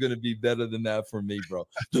 Nothing's ever going to be better than that for me, bro.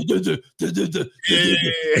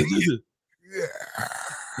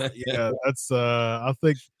 Yeah, that's I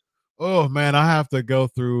think, oh man, I have to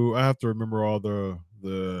remember all the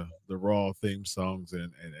Raw theme songs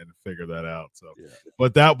and figure that out. So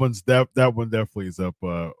but that one definitely is up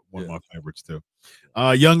one of my favorites too.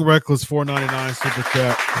 Young Reckless 499 super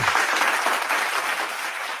chat.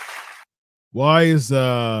 Why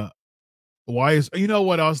is you know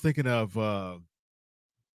what I was thinking of?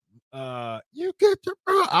 You get to,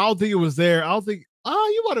 I don't think it was there. I don't think.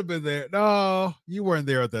 Oh, you might have been there. No, you weren't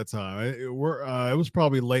there at that time. It was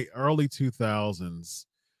probably early 2000s.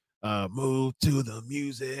 Move to the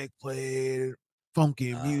music, play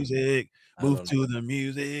funky music. Move to the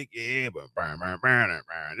music, yeah.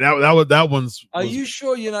 That one's. Are you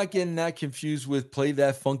sure you're not getting that confused with "Play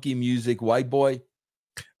That Funky Music," White Boy?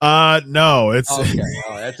 No, it's okay.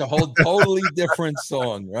 That's a whole totally different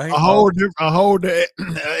song, right?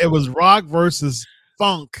 It was rock versus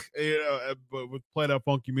funk, but with Play That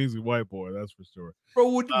Funky Music, White Boy, that's for sure. Bro,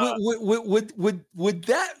 would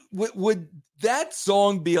that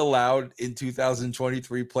song be allowed in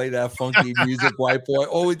 2023? Play That Funky Music, White Boy,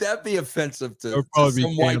 or would that be offensive to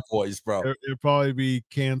some white boys, bro? It'd probably be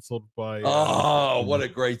canceled by. What a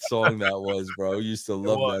great song that was, bro! I used to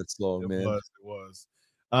love that song, man. It was.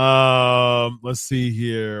 Let's see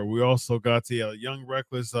here. We also got the Young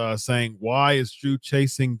Reckless saying, why is Drew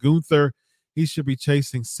chasing Gunther? He should be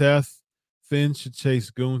chasing Seth. Finn should chase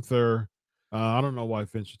Gunther. I don't know why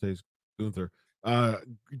Finn should chase Gunther.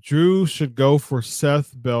 Drew should go for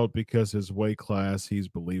Seth belt because his weight class, he's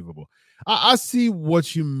believable. I see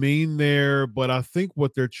what you mean there, but I think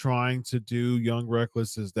what they're trying to do, Young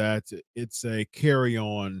Reckless, is that it's a carry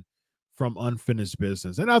on from unfinished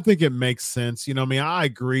business. And I think it makes sense. I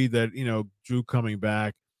agree that, Drew coming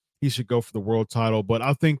back, he should go for the world title, but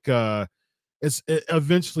I think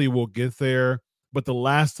eventually we'll get there. But the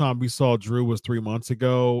last time we saw Drew was 3 months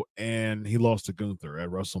ago and he lost to Gunther at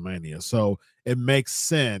WrestleMania. So it makes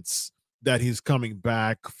sense that he's coming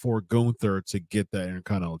back for Gunther to get that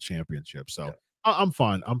Intercontinental Championship. So I'm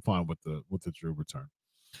fine. I'm fine with the Drew return.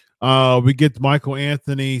 We get Michael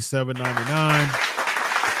Anthony, $7.99.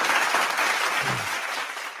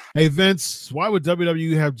 Hey, Vince, why would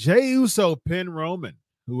WWE have Jey Uso pin Roman?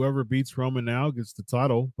 Whoever beats Roman now gets the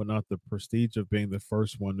title, but not the prestige of being the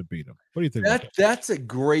first one to beat him. What do you think? That's a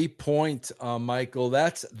great point, Michael.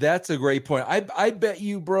 That's a great point. I bet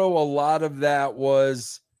you, bro, a lot of that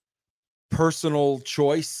was personal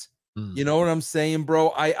choice. You know what I'm saying,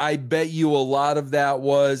 bro? I bet you a lot of that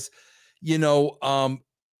was,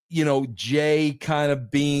 Jay kind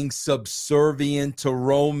of being subservient to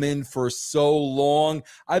Roman for so long.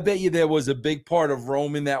 I bet you there was a big part of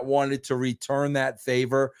Roman that wanted to return that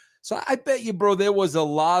favor. So I bet you, bro, there was a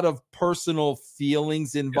lot of personal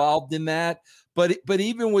feelings involved in that. But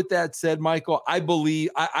even with that said, Michael, I agree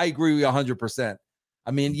with you 100%.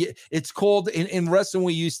 I mean, it's called in wrestling,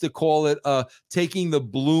 we used to call it taking the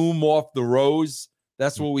bloom off the rose.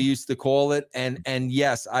 That's what we used to call it. And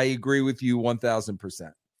yes, I agree with you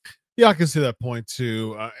 1,000%. Yeah, I can see that point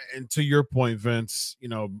too. And to your point, Vince,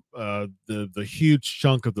 the huge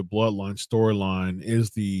chunk of the Bloodline storyline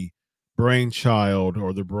is the brainchild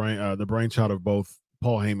or the brainchild of both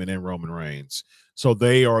Paul Heyman and Roman Reigns. So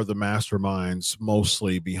they are the masterminds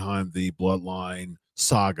mostly behind the Bloodline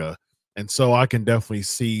saga. And so I can definitely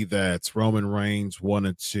see that Roman Reigns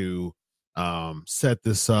wanted to set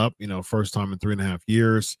this up, first time in 3.5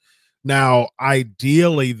 years. Now,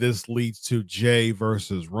 ideally, this leads to Jay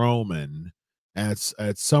versus Roman at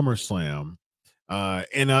SummerSlam.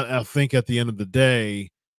 And I think at the end of the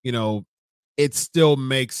day, it still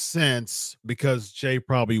makes sense because Jay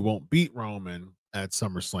probably won't beat Roman at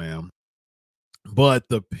SummerSlam, but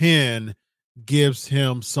the pin gives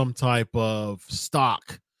him some type of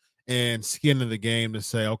stock and skin in the game to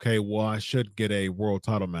say, okay, well, I should get a world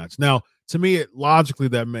title match. Now, to me, logically,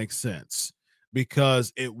 that makes sense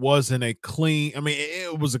because it wasn't a clean. I mean,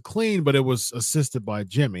 it was a clean, but it was assisted by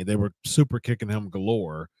Jimmy. They were super kicking him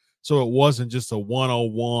galore. So it wasn't just a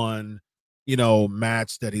 101,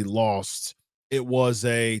 match that he lost. It was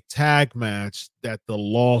a tag match that the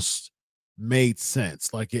loss made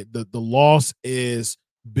sense. Like the loss is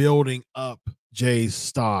building up Jay's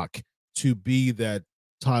stock to be that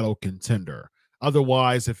title contender.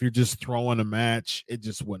 Otherwise, if you're just throwing a match, it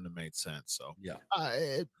just wouldn't have made sense. So yeah,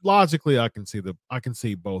 logically, I can see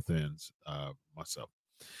both ends myself.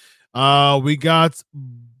 We got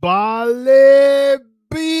Badly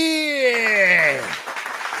B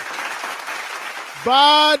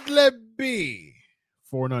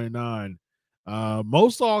 $4.99.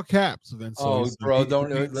 Most all caps. Vince. Oh, bro,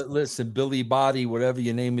 don't listen, Billy Body, whatever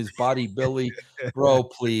your name is, Body Billy, bro.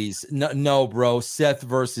 Please, no, bro. Seth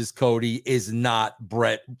versus Cody is not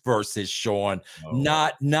Brett versus Shawn.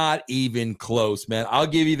 No. Not even close, man. I'll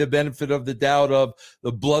give you the benefit of the doubt of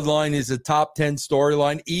the Bloodline is a top 10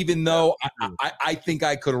 storyline, even though I think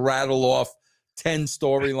I could rattle off 10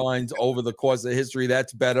 storylines over the course of history.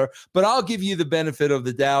 That's better, but I'll give you the benefit of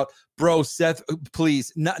the doubt, bro. Seth,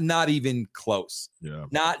 please, not even close. Yeah,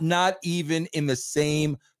 not even in the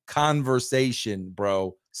same conversation,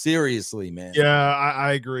 bro. Seriously, man. Yeah,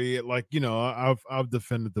 I agree. Like, I've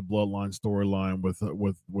defended the Bloodline storyline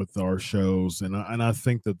with our shows, and I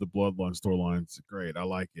think that the Bloodline storyline's great. I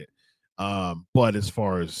like it. But as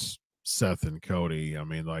far as Seth and Cody, I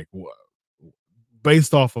mean, like,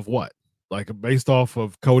 based off of what? Like, based off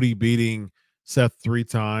of Cody beating Seth 3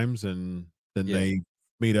 times and then they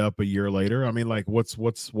meet up a year later. I mean, like, what is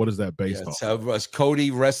that based off? So was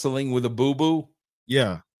Cody wrestling with a boo-boo?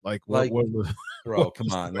 Yeah. Like, what bro,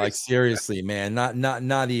 come on. Like, seriously, man. I'm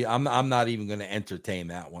not even going to entertain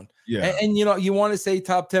that one. Yeah. And you want to say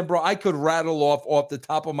top 10, bro? I could rattle off the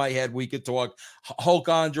top of my head. We could talk Hulk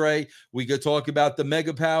Andre. We could talk about the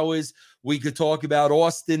Mega Powers. We could talk about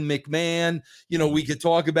Austin McMahon. We could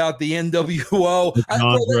talk about the NWO.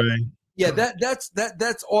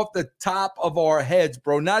 That's off the top of our heads,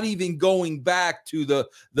 bro. Not even going back to the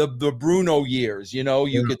Bruno years. You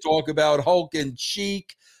could talk about Hulk and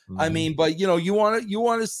Sheik. I mean, but you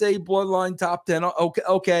want to say Bloodline top 10.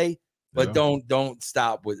 Okay. But don't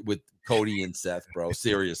stop with Cody and Seth, bro.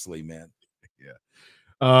 Seriously, man.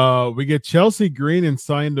 Yeah. We get Chelsea Green and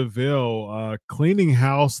Cyan Deville cleaning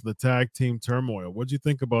house the tag team turmoil. What'd you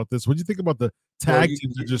think about this? What'd you think about the tag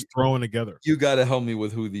teams are just throwing together? You got to help me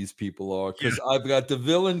with who these people are, because I've got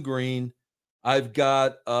Deville and Green. I've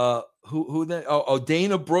got who then? Oh,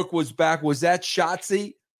 Dana Brooke was back. Was that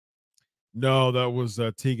Shotzi? No, that was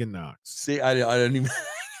Tegan Knox. See, I don't even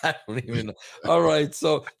know. All right,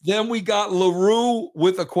 so then we got LaRue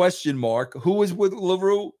with a question mark. Who was with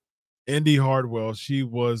LaRue? Indy Hardwell. She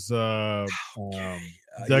was Dexter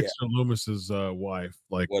Loomis's wife.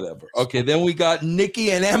 Like, whatever. Okay, then we got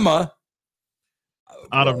Nikki and Emma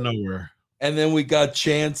out of nowhere. And then we got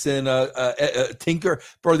Chance and Tinker.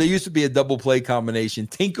 Bro, there used to be a double play combination.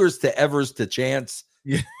 Tinkers to Evers to Chance.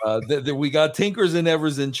 Yeah. We got Tinkers and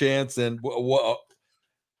Evers and Chance. And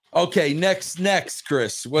okay, next,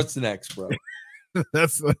 Chris. What's next, bro?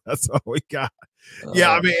 that's all we got.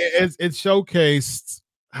 I mean, it showcased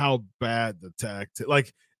how bad the tag team,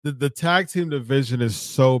 like the tag team division is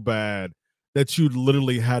so bad that you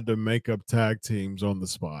literally had to make up tag teams on the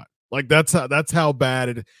spot. Like that's how bad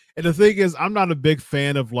it. And the thing is, I'm not a big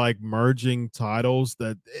fan of like merging titles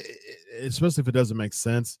that, especially if it doesn't make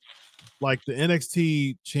sense. Like the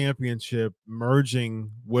NXT Championship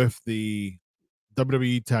merging with the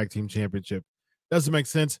WWE Tag Team Championship doesn't make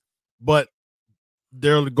sense, but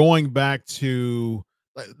they're going back to,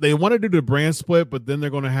 they want to do the brand split, but then they're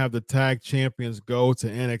going to have the tag champions go to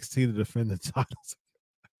NXT to defend the titles.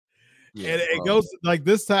 Yeah, And it goes like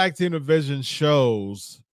this tag team division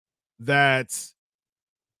shows that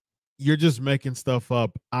you're just making stuff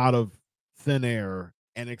up out of thin air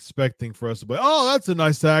and expecting for us to be, oh, that's a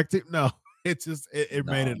nice tag team. No, it just it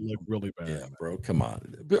made it look really bad. Yeah, bro, come on,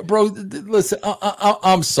 bro. Listen,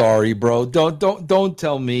 I'm sorry, bro. Don't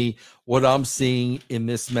tell me what I'm seeing in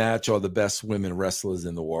this match are the best women wrestlers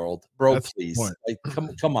in the world, bro. That's please, like,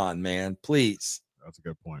 come on, man, please. That's a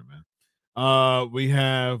good point, man. We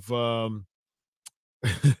have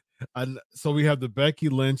so we have the Becky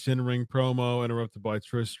Lynch in-ring promo interrupted by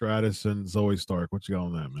Trish Stratus and Zoe Stark. What you got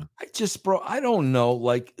on that, man? I don't know.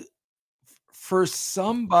 Like, for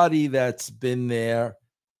somebody that's been there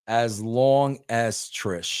as long as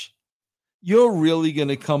Trish, you're really going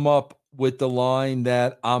to come up with the line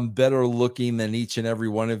that I'm better looking than each and every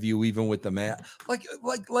one of you, even with the man. Like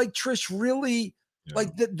Trish really,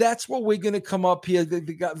 that's what we're going to come up here.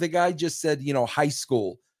 The guy just said, high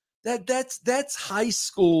school. That's high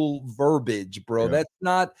school verbiage, bro. Yeah. That's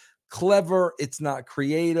not clever. It's not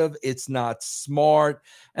creative. It's not smart.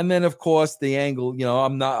 And then, of course, the angle,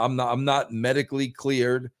 I'm not medically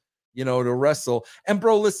cleared, to wrestle. And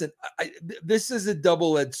bro, listen, this is a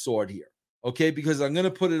double-edged sword here. Okay, because I'm going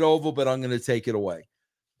to put it over, but I'm going to take it away.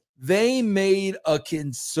 They made a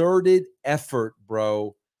concerted effort,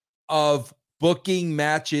 bro, of booking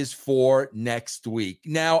matches for next week.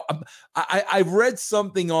 Now, I've read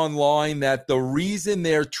something online that the reason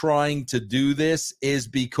they're trying to do this is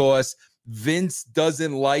because Vince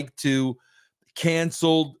doesn't like to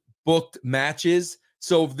cancel booked matches.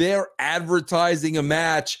 So if they're advertising a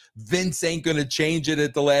match, Vince ain't going to change it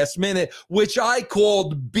at the last minute, which I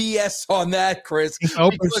called BS on that, Chris.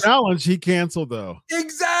 Open challenge he canceled, though.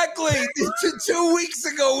 Exactly. 2 weeks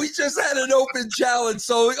ago, we just had an open challenge.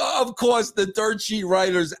 So, of course, the dirt sheet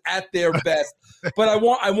writers at their best. But I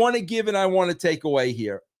want to give and I want to take away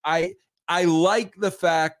here. I like the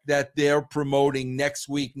fact that they're promoting next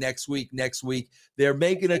week. They're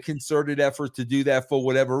making a concerted effort to do that for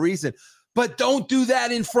whatever reason. But don't do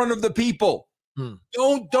that in front of the people.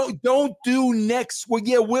 Don't do next week.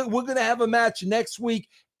 Yeah, we're going to have a match next week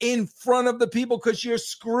in front of the people because you're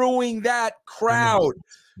screwing that crowd.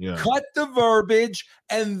 Yeah. Cut the verbiage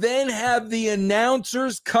and then have the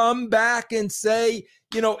announcers come back and say,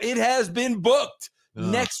 it has been booked.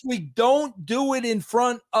 Next week. Don't do it in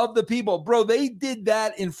front of the people. Bro, they did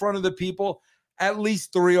that in front of the people at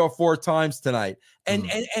least 3 or 4 times tonight. And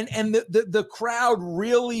the crowd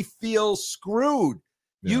really feels screwed.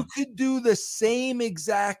 Yeah. You could do the same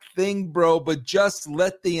exact thing, bro, but just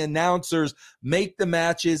let the announcers make the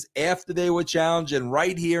matches after they were challenged and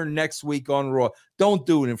right here next week on Raw. Don't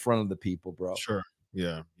do it in front of the people, bro. Sure.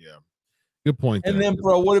 Yeah. Good point. And then,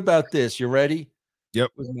 bro, what about this? You ready? Yep.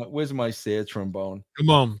 Where's my sad trombone? Come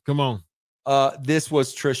on. This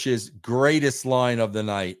was Trish's greatest line of the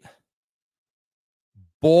night.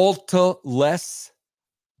 Balta-less.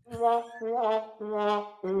 Did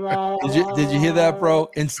you hear that,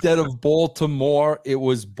 bro? Instead of Baltimore, it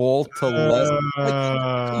was Balta-less.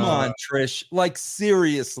 Come on, Trish. Like,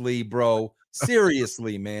 seriously, bro.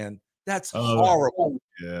 Seriously, man. That's horrible.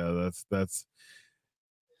 Yeah, that's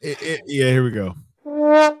it. Yeah, here we go.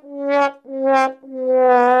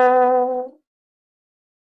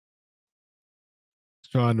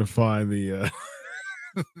 Trying to find the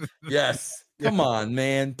Yes. Come on,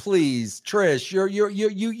 man. Please, Trish.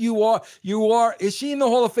 You are. Is she in the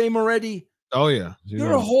Hall of Fame already? Oh yeah.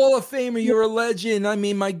 You're a Hall of Famer. You're a legend. I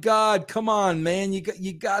mean, my God, come on, man.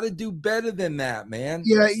 You got to do better than that, man.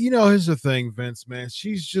 Yeah, here's the thing, Vince, man.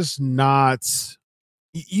 She's just not.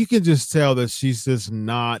 You can just tell that she's just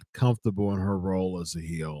not comfortable in her role as a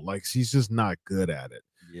heel. Like she's just not good at it.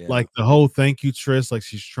 Yeah. Like the whole thank you, Trish. Like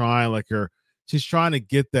she's trying, she's trying to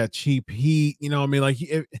get that cheap heat. You know what I mean? Like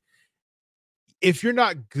if you're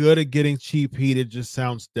not good at getting cheap heat, it just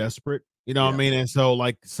sounds desperate. You know what I mean? And so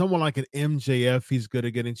like someone like an MJF, he's good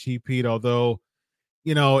at getting cheap heat, although,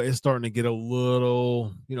 it's starting to get a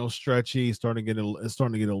little, stretchy, it's starting to get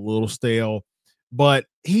a little stale, but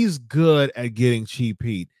he's good at getting cheap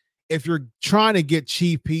heat. If you're trying to get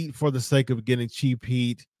cheap heat for the sake of getting cheap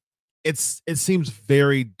heat, it seems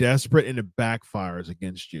very desperate and it backfires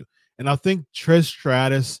against you. And I think Trish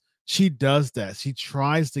Stratus she does that. She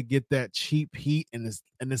tries to get that cheap heat, and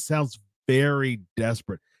it sounds very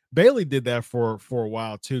desperate. Bailey did that for a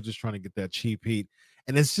while too, just trying to get that cheap heat.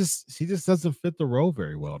 And it's just she just doesn't fit the role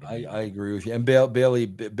very well to me. I agree with you. And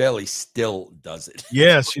Bailey still does it.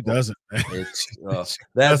 Yes, she doesn't. It's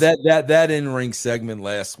that in-ring segment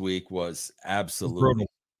last week was absolutely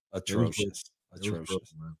atrocious.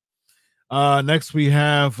 Atrocious. Next we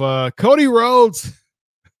have Cody Rhodes.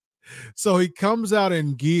 So he comes out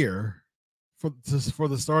in gear for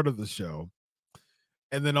the start of the show.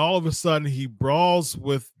 And then all of a sudden he brawls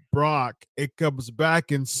with Brock. It comes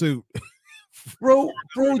back in suit. Bro,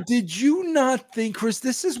 did you not think, Chris,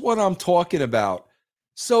 this is what I'm talking about?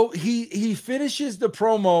 So he finishes the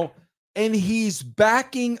promo and he's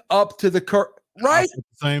backing up to the curtain, right?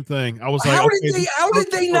 Same thing. I was how like,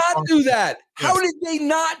 did they not do that? How did they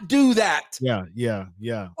not do that? Yeah.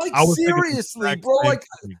 Like, I was seriously, bro. Like,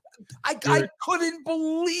 I couldn't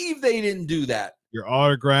believe they didn't do that. You're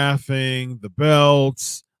autographing the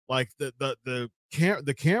belts, like the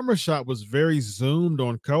camera shot was very zoomed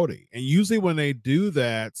on Cody, and usually when they do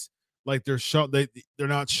that, like they're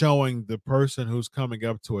not showing the person who's coming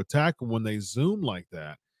up to attack them when they zoom like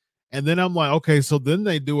that. And then I'm like, okay, so then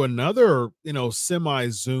they do another, semi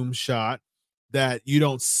zoom shot that you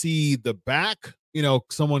don't see the back,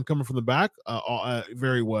 someone coming from the back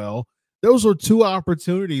very well. Those are two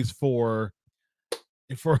opportunities for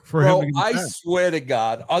bro, him to I swear to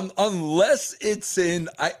God, unless it's in,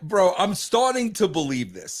 I'm starting to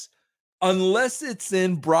believe this. Unless it's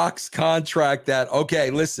in Brock's contract that,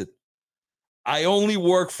 okay, listen, I only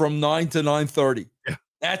work from 9 to 9:30. Yeah.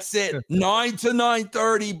 That's it. 9 to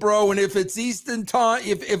 9:30, bro. And if it's Eastern time,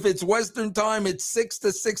 if it's Western time, it's 6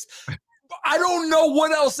 to 6. I don't know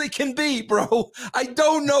what else it can be, bro. I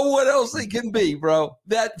don't know what else it can be, bro.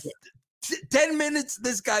 That 10 minutes,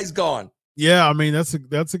 this guy's gone. Yeah, I mean that's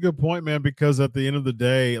a good point, man. Because at the end of the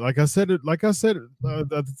day, like I said at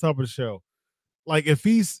the top of the show, like if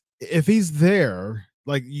he's there,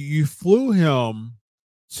 like you flew him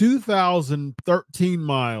 2,013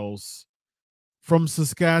 miles from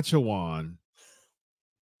Saskatchewan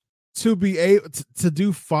to be able to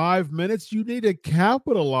do 5 minutes, you need to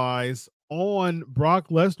capitalize on Brock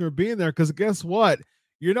Lesnar being there. Because guess what?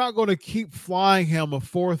 You're not going to keep flying him a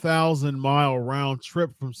 4,000-mile round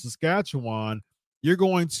trip from Saskatchewan. You're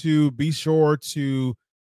going to be sure to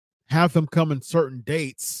have him come in certain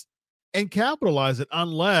dates and capitalize it,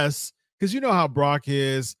 unless, because you know how Brock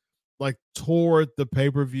is, like toward the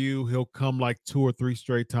pay-per-view, he'll come like 2 or 3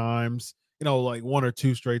 straight times, like 1 or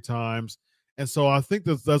 2 straight times. And so I think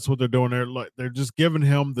that's what they're doing there. Like they're just giving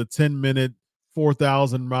him the 10-minute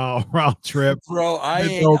 4,000-mile round trip. Bro,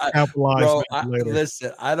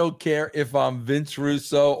 listen, I don't care if I'm Vince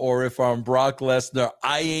Russo or if I'm Brock Lesnar.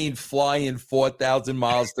 I ain't flying 4,000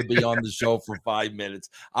 miles to be on the show for 5 minutes.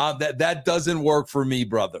 That doesn't work for me,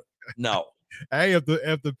 brother. No. Hey, if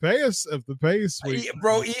the pay is sweet,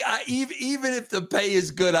 bro, even if the pay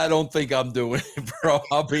is good, I don't think I'm doing it, bro.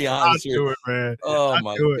 I'll be honest with you, it, man. Oh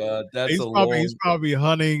my God, that's he's probably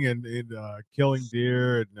hunting and killing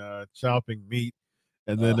deer and chopping meat,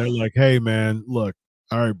 and then they're like, "Hey, man, look,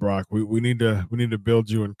 all right, Brock, we need to build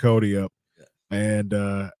you and Cody up, and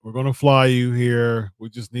we're gonna fly you here. We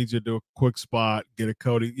just need you to do a quick spot, get a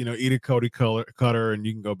Cody, eat a Cody cutter, and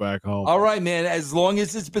you can go back home." All right, man. As long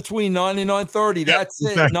as it's between 9 and 9:30, that's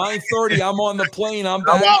it. 9:30, I'm on the plane. I'm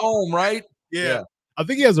back home, right? Yeah. I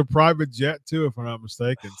think he has a private jet too, if I'm not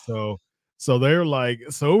mistaken. So they're like,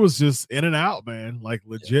 so it was just in and out, man, like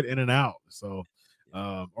legit in and out. So,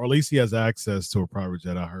 or at least he has access to a private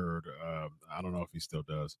jet. I heard. I don't know if he still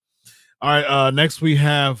does. All right. Next we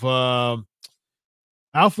have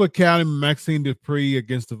Alpha Academy Maxine Dupree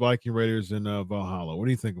against the Viking Raiders in Valhalla. What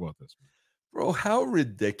do you think about this, man? Bro, how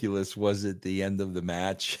ridiculous was it the end of the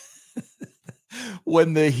match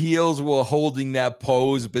when the heels were holding that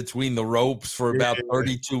pose between the ropes for about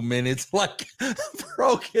 32 minutes? Like,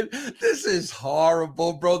 bro, this is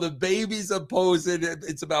horrible, bro. The babies are posing.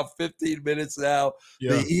 It's about 15 minutes now.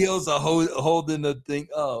 Yeah. The heels are holding the thing.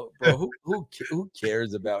 Oh, bro, who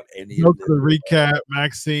cares about any of this? The recap,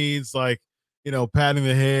 Maxine's like, patting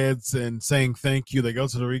the heads and saying thank you. They go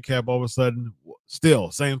to the recap. All of a sudden,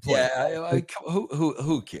 still same play. Yeah,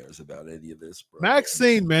 who cares about any of this, bro?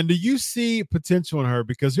 Maxine, man, do you see potential in her?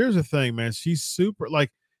 Because here's the thing, man. She's super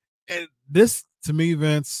and this to me,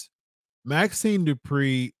 Vince. Maxine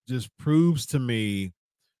Dupree just proves to me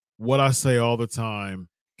what I say all the time: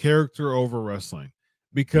 character over wrestling.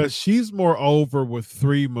 Because she's more over with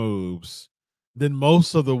 3 moves than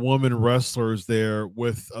most of the women wrestlers there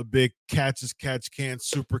with a big catch can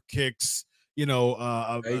super kicks,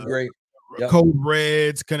 I agree. Yep. Code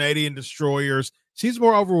Reds, Canadian Destroyers. She's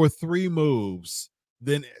more over with 3 moves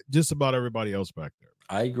than just about everybody else back there.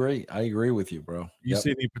 I agree. I agree with you, bro. You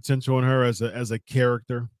see any potential in her as a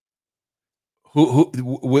character? Who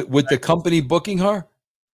with the company booking her?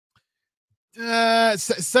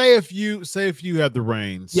 Say if you had the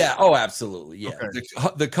reins. Yeah. Oh, absolutely. Yeah. Okay.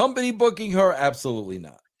 The company booking her, absolutely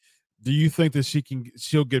not. Do you think that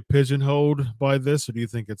she'll get pigeonholed by this, or do you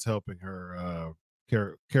think it's helping her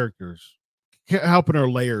characters, helping her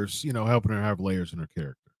layers? Helping her have layers in her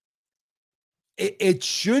character. It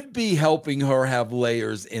should be helping her have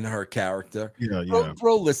layers in her character. Yeah.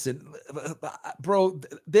 Bro, listen, bro,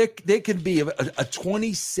 there could be a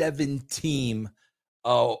 27 team,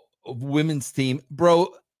 women's team, bro.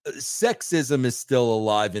 Sexism is still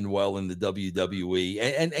alive and well in the WWE,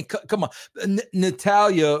 and come on,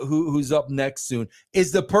 Natalia, who's up next soon,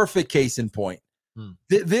 is the perfect case in point.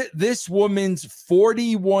 This woman's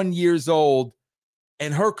 41 years old,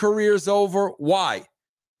 and her career's over. Why?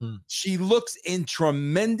 She looks in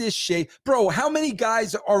tremendous shape. Bro, how many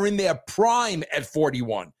guys are in their prime at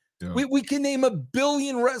 41? Yeah. We can name 1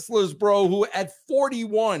 billion wrestlers, bro, who at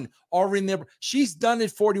 41 are in there. She's done at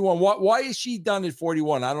 41. Why is she done at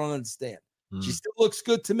 41? I don't understand. She still looks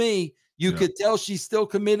good to me. You could tell she's still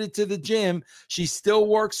committed to the gym. She still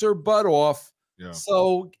works her butt off. Yeah.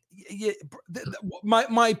 So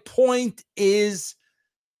my point is,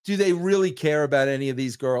 do they really care about any of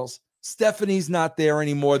these girls? Stephanie's not there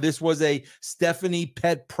anymore. This was a Stephanie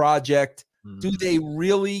pet project. Do they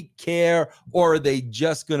really care, or are they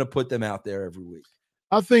just going to put them out there every week?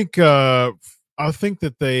 I think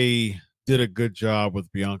that they did a good job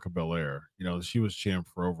with Bianca Belair. She was champ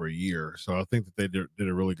for over a year, so I think that they did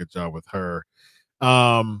a really good job with her.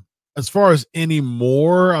 As far as any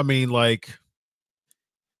more, I mean, like,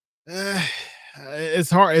 it's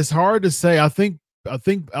hard to say. I think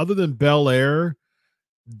other than Belair,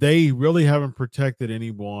 they really haven't protected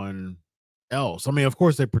anyone else. I mean, of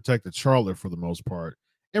course, they protected Charlotte for the most part,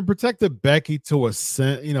 and protected Becky to a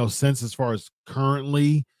sense as far as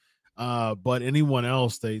currently. But anyone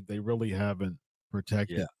else, they really haven't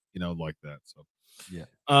protected, like that. So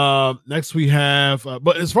yeah. Next we have,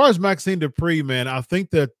 but as far as Maxine Dupree, man, I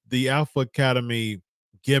think that the Alpha Academy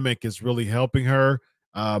gimmick is really helping her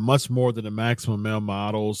much more than the Maximum Male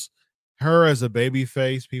Models. Her as a baby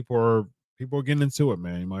face, people are getting into it,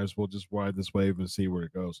 man. You might as well just ride this wave and see where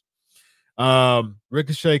it goes.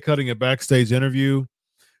 Ricochet cutting a backstage interview.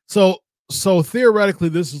 So theoretically,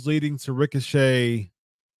 this is leading to Ricochet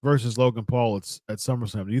versus Logan Paul at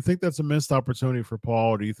SummerSlam. Do you think that's a missed opportunity for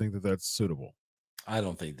Paul, or do you think that that's suitable? I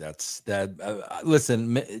don't think that's that.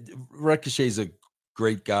 Listen, Ricochet's a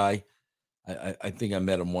great guy. I think I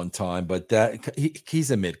met him one time, but he's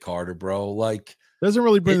a mid-carder, bro. Like, doesn't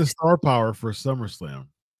really bring the star power for SummerSlam.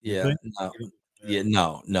 Yeah,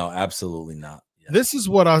 no, absolutely not. Yeah. This is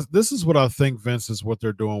what I think, Vince, is what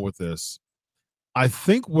they're doing with this. I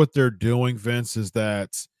think what they're doing, Vince, is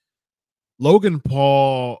that Logan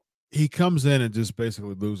Paul, he comes in and just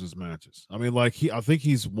basically loses matches. I mean, like, I think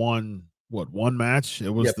he's won one match. It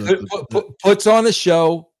was puts on a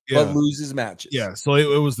show, but loses matches. Yeah, so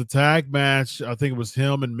it was the tag match. I think it was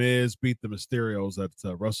him and Miz beat the Mysterios at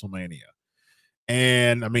WrestleMania.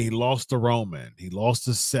 And I mean, he lost to Roman, he lost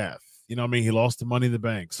to Seth. He lost the Money in the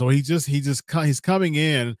Bank. So he's coming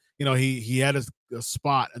in. He had a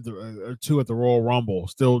spot or two at the Royal Rumble,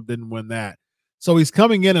 still didn't win that. So he's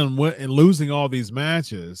coming in and losing all these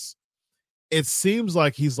matches. It seems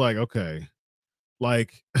like he's like, okay,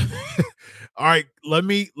 like, all right, let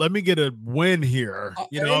me get a win here.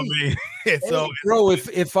 You know what I mean? So, bro,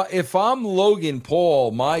 if I'm Logan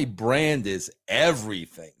Paul, my brand is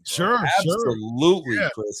everything. Bro. Sure, absolutely, yeah.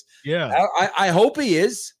 Chris. Yeah, I hope he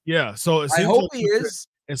is. Yeah, so I hope he is.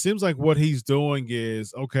 It seems like what he's doing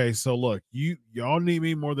is, okay, so look, y'all need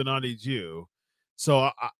me more than I need you.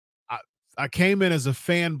 So I came in as a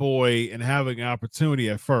fanboy and having an opportunity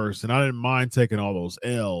at first, and I didn't mind taking all those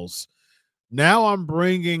L's. Now I'm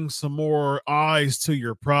bringing some more eyes to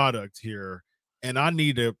your product here, and I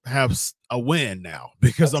need to have a win now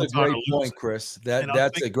because that's I'm a great point, Chris.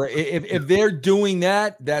 That's a great. If they're doing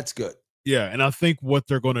that, that's good. Yeah, and I think what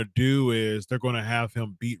they're going to do is they're going to have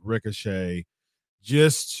him beat Ricochet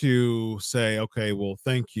just to say, okay, well,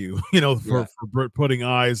 thank you, for putting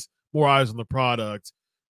more eyes on the product,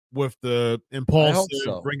 with the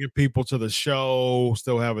impulsive, bringing people to the show,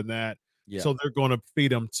 still having that. Yeah. So they're going to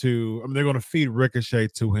feed him they're going to feed Ricochet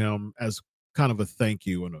to him as kind of a thank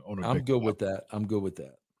you. I'm good with that. I'm good with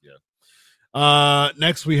that. Yeah.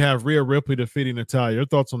 Next we have Rhea Ripley defeating Natalya. Your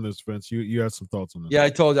thoughts on this, Vince? You had some thoughts on this? Yeah, I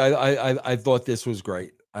told you, I thought this was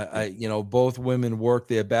great. Both women worked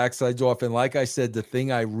their backsides off. And like I said, the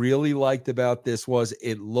thing I really liked about this was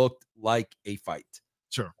it looked like a fight.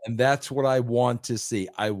 Sure. And that's what I want to see.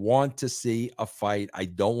 I want to see a fight. I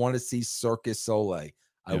don't want to see Circus Soleil.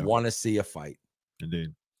 I want to see a fight.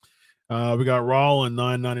 Indeed. We got Raw and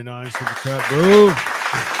 $9.99 super chat. Boo.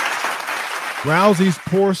 Rousey's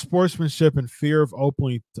poor sportsmanship and fear of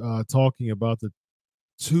openly talking about the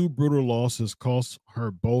two brutal losses cost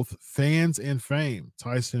her both fans and fame.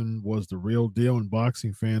 Tyson was the real deal, and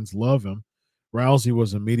boxing fans love him. Rousey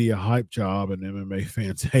was a media hype job, and MMA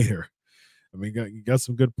fans hate her. I mean, you got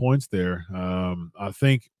some good points there. I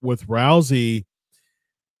think with Rousey,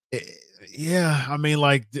 I mean,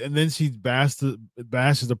 like, and then she bashes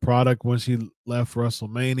the product when she left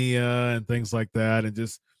WrestleMania and things like that, and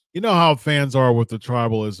just how fans are with the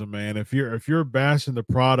tribalism, man. If you're bashing the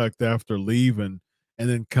product after leaving and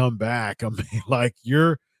then come back, I mean, like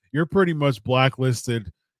you're pretty much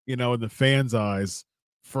blacklisted, in the fans' eyes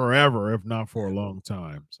forever, if not for a long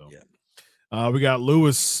time. So. Yeah. We got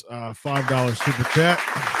Lewis, $5 super chat.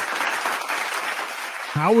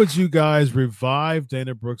 How would you guys revive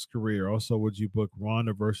Dana Brooks' career? Also, would you book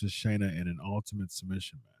Ronda versus Shayna in an ultimate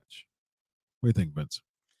submission match? What do you think, Vince?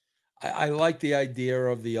 I like the idea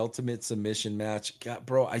of the ultimate submission match. God,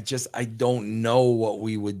 bro, I don't know what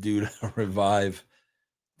we would do to revive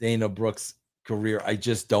Dana Brooks' career. I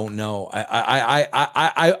just don't know.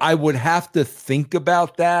 I would have to think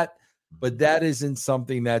about that. But that isn't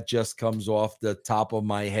something that just comes off the top of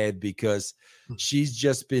my head because she's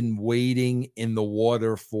just been waiting in the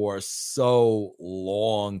water for so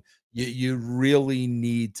long. You really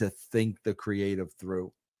need to think the creative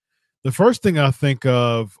through. The first thing I think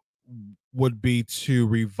of would be to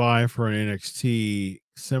revive her in NXT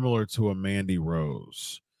similar to a Mandy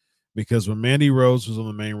Rose. Because when Mandy Rose was on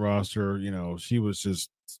the main roster, she was just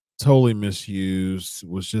totally misused,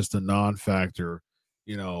 was just a non-factor.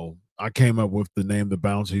 I came up with the name the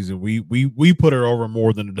Bouncies, and we put her over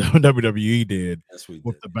more than the WWE did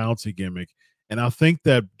with the bouncy gimmick. And I think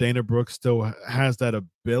that Dana Brooks still has that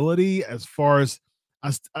ability. As far as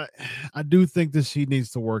I do think that she needs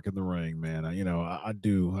to work in the ring, man. I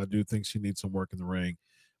do think she needs some work in the ring.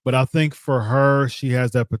 But I think for her, she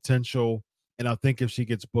has that potential. And I think if she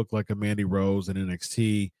gets booked like a Mandy Rose in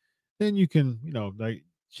NXT, then you can,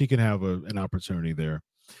 she can have an opportunity there.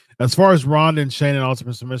 As far as Ronda and Shayna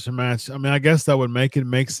ultimate submission match, I mean, I guess that would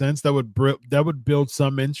make sense. That would build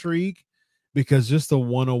some intrigue, because just a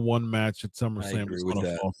 1-on-1 match at SummerSlam is going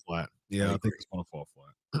to fall flat. Yeah, I think it's going to fall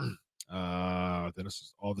flat. This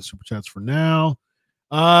is all the super chats for now.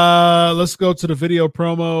 Let's go to the video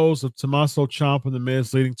promos of Tommaso Ciampa and The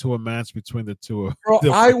Miz leading to a match between the two of them.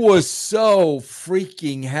 Bro, I was so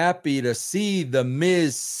freaking happy to see The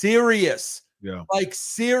Miz serious. Yeah. Like,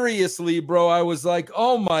 seriously, bro. I was like,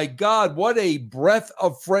 oh my God, what a breath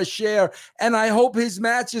of fresh air. And I hope his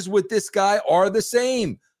matches with this guy are the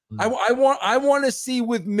same. I want to see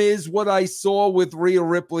with Miz what I saw with Rhea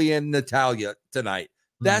Ripley and Natalya tonight.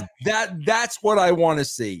 That's what I want to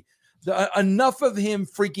see. Enough of him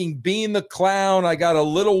freaking being the clown. I got a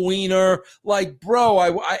little wiener. Like,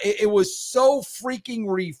 bro, it was so freaking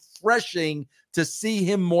refreshing to see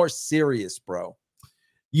him more serious, bro.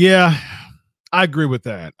 Yeah, I agree with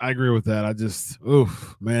that. I just,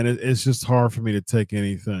 man, it's just hard for me to take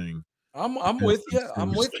anything. I'm with you.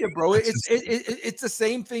 I'm with you, bro. It's the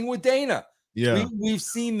same thing with Dana. Yeah, we've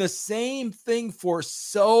seen the same thing for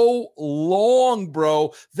so long,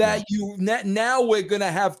 bro, that now we're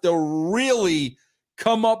gonna have to really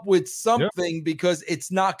come up with something because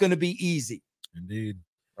it's not going to be easy. Indeed,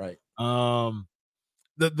 right?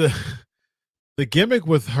 The gimmick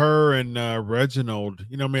with her and Reginald,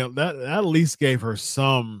 man, that at least gave her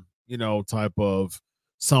some, type of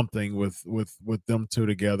something with them two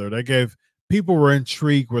together. That gave people were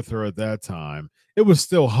intrigued with her at that time. It was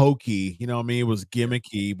still hokey, it was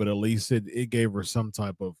gimmicky, but at least it gave her some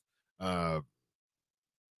type of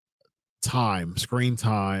screen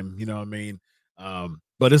time,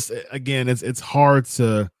 but it's hard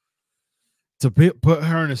to put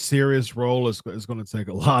her in a serious role. It's going to take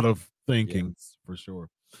a lot of thinking for sure.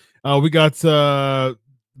 We got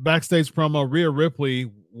backstage promo. Rhea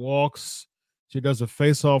Ripley walks. She does a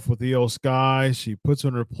face-off with Io Sky. She puts her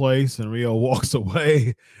in her place, and Rio walks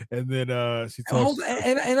away. And then she talks.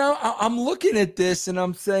 And I'm looking at this, and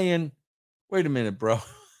I'm saying, wait a minute, bro.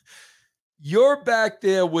 You're back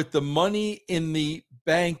there with the money in the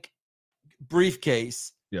bank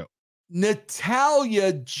briefcase. Yeah.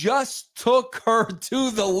 Natalya just took her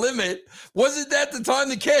to the limit. Wasn't that the time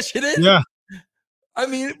to cash it in? Yeah. I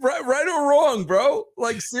mean, right or wrong, bro.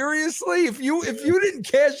 Like seriously, if you didn't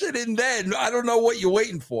cash it in then, I don't know what you're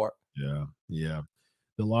waiting for. Yeah, yeah.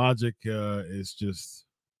 The logic is just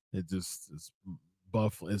it's it's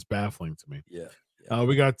baffling to me. Yeah.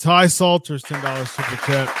 We got Ty Salters $10 super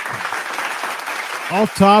chat.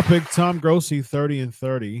 Off topic, Tom Grossi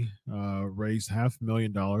 30-30 raised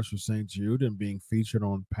 $500,000 for St. Jude and being featured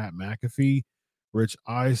on Pat McAfee, Rich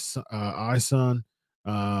Eisen,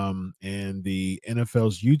 and the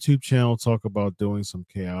NFL's YouTube channel talk about doing some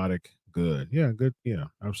chaotic good. Yeah, good. Yeah,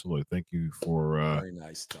 absolutely. Thank you for Very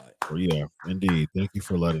nice, Ty. yeah, indeed. Thank you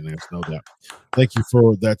for letting us know that. Thank you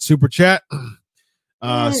for that super chat.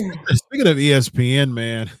 Speaking of ESPN,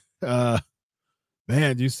 man,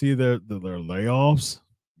 man, do you see their layoffs?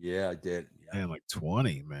 Yeah, I did. Yeah. Man, like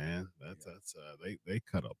 20, man. That's they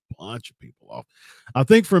cut a bunch of people off. I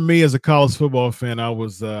think for me as a college football fan, I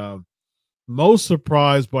was most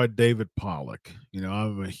surprised by David Pollock. You know,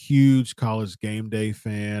 I'm a huge College Game Day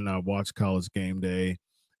fan. I watch College Game Day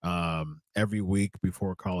every week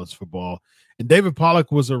before college football, and David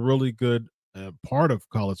Pollock was a really good part of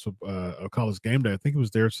College Game Day. I think he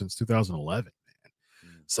was there since 2011.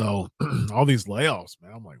 So all these layoffs,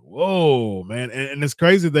 man, I'm like, whoa, man. And it's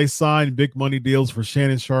crazy. They signed big money deals for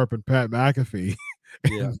Shannon Sharp and Pat McAfee.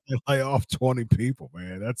 Yeah. They lay off 20 people,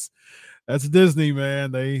 man. That's Disney,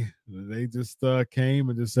 man. They just came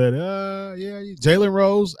and just said, yeah, Jalen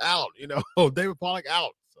Rose out, you know, David Pollock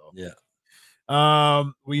out. So yeah.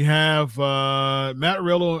 We have Matt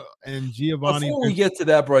Rillo and Giovanni. Before we get to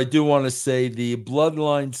that, bro, I do want to say the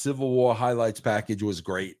Bloodline Civil War highlights package was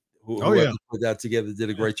great. Whoever put that together did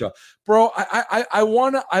a great job, bro. I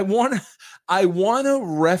wanna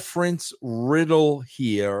reference Riddle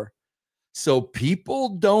here, so people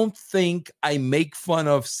don't think I make fun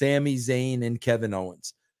of Sami Zayn and Kevin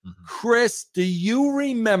Owens. Mm-hmm. Chris, do you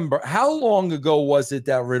remember how long ago was it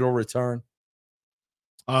that Riddle returned?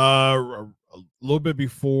 A little bit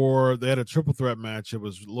before. They had a triple threat match. It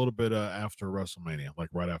was a little bit after WrestleMania, like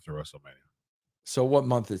right after WrestleMania. So what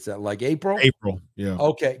month is that? Like April? April, yeah.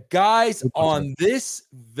 Okay, guys, on this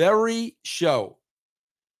very show,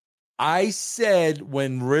 I said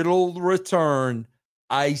when Riddle returned,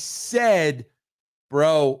 I said,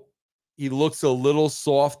 bro, he looks a little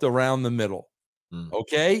soft around the middle.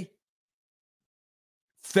 Okay?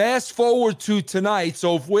 Fast forward to tonight.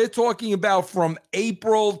 So if we're talking about from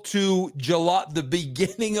April to July, the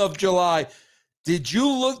beginning of July, did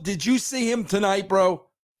you see him tonight, bro?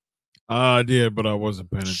 I did, but I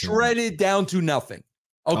wasn't paying attention. Shredded down to nothing.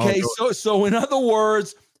 Okay, so in other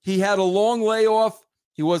words, he had a long layoff.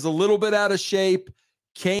 He was a little bit out of shape,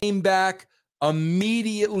 came back,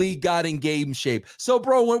 immediately got in game shape. So,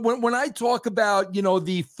 bro, when I talk about, you know,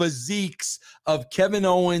 the physiques of Kevin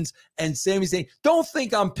Owens and Sami Zayn, don't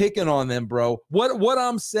think I'm picking on them, bro. What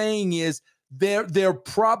I'm saying is they're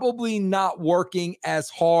probably not working as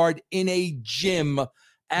hard in a gym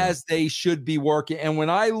as they should be working. And when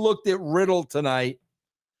I looked at Riddle tonight,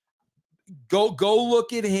 go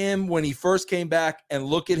look at him when he first came back and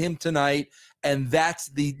look at him tonight. And that's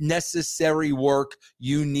the necessary work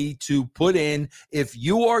you need to put in if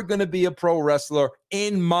you are going to be a pro wrestler,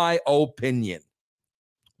 in my opinion.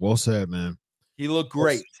 Well said, man. He looked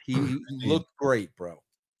great. He looked great, bro.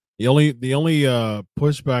 The only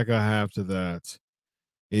pushback I have to that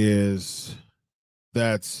is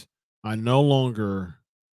that I no longer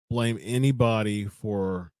blame anybody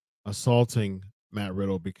for assaulting Matt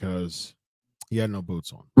Riddle because he had no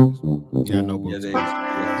boots on. He had no boots on.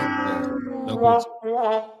 No boots.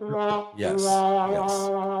 Yes.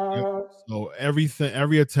 Yep. So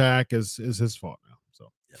every attack is his fault now.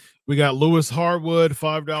 So we got Lewis Harwood,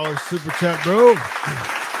 $5 super chat, bro.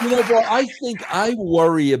 You know, bro, I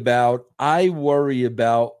worry about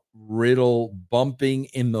Riddle bumping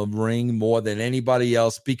in the ring more than anybody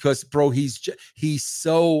else because, bro, he's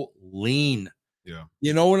so lean. Yeah.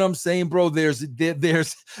 You know what I'm saying, bro? There's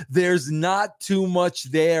not too much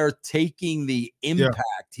there taking the impact.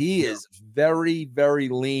 Yeah. He is very, very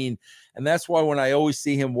lean. And that's why when I always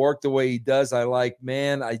see him work the way he does, I like,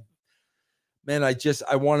 I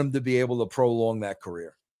want him to be able to prolong that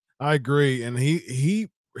career. I agree. And he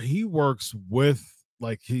works with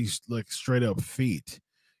he's like straight up feet.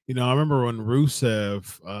 You know, I remember when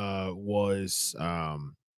Rusev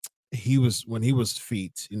when he was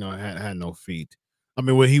feet, you know, had no feet. I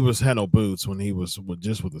mean, when he had no boots, when he was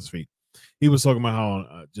just with his feet, he was talking about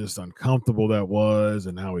how just uncomfortable that was,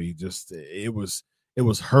 and how he just it was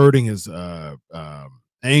hurting his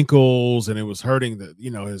ankles, and it was hurting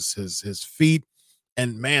his feet,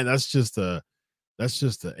 and man, that's just the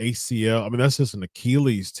ACL. I mean, that's just an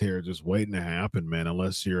Achilles tear just waiting to happen, man.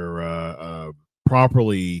 Unless you're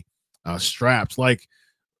properly strapped. Like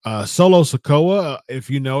Solo Sokoa, if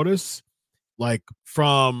you notice, like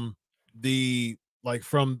from the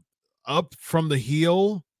from up from the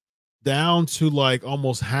heel down to like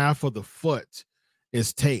almost half of the foot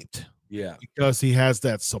is taped. Yeah. Because he has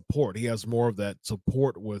that support. He has more of that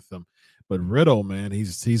support with him. But Riddle, man,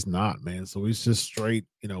 he's not, man. So he's just straight,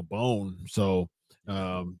 bone. So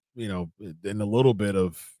and a little bit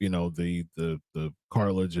of, the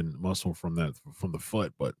cartilage and muscle from the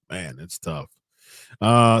foot, but man, it's tough.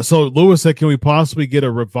 So Lewis said, can we possibly get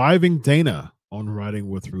a reviving Dana on Riding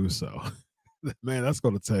with Russo? Man, that's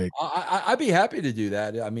going to take. I'd be happy to do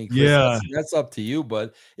that. I mean, Chris, Yeah, that's up to you.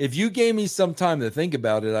 But if you gave me some time to think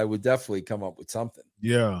about it, I would definitely come up with something.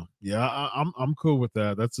 yeah. I'm cool with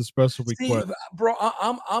that. That's a special request. See, bro,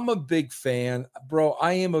 I'm a big fan, bro.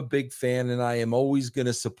 I am a big fan, and I am always going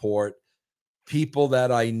to support people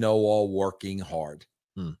that I know are working hard.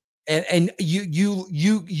 And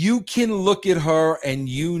you can look at her and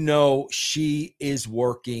she is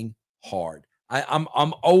working hard.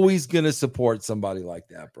 I'm always gonna support somebody like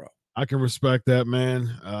that, bro. I can respect that, man.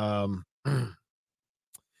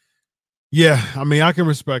 Yeah, I mean, I can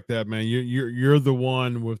respect that, man. You're the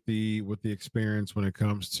one with the experience when it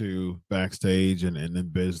comes to backstage and in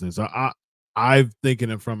business. I'm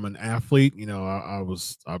thinking it from an athlete.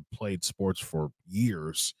 I played sports for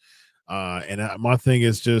years, and my thing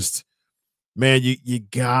is just, man, you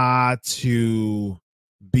got to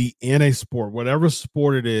be in a sport, whatever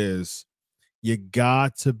sport it is. You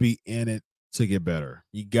got to be in it to get better.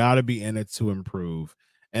 You got to be in it to improve.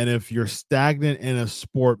 And if you're stagnant in a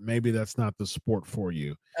sport, maybe that's not the sport for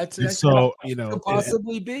you. That Could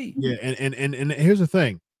possibly be. Yeah, and here's the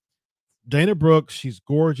thing. Dana Brooke, she's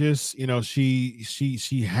gorgeous.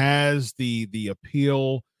 She has the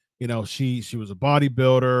appeal. She was a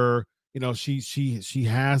bodybuilder. She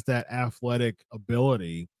has that athletic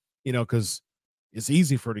ability. Because it's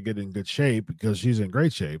easy for her to get in good shape because she's in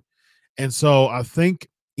great shape. And so I think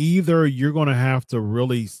either you're going to have to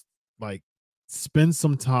really like spend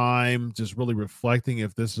some time just really reflecting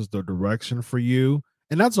if this is the direction for you.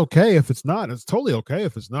 And that's okay if it's not. It's totally okay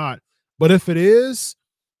if it's not. But if it is,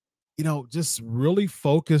 just really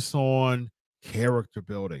focus on character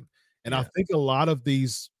building. And I think a lot of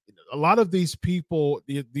these people,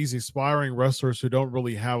 these aspiring wrestlers who don't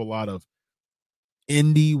really have a lot of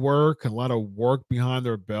indie work, a lot of work behind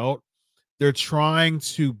their belt, they're trying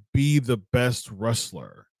to be the best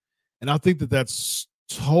wrestler. And I think that that's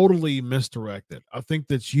totally misdirected. I think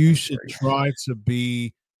that you should try to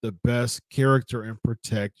be the best character and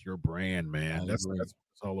protect your brand, man. That's what it's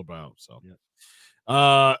all about. So,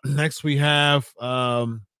 next we have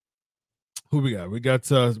who we got? We got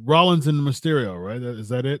Rollins and Mysterio, right? Is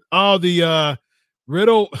that it? Oh, the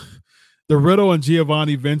Riddle. The Riddle and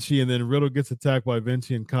Giovanni Vinci, and then Riddle gets attacked by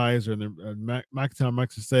Vinci and Kaiser, and then McIntyre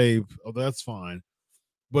makes a save. Oh, that's fine.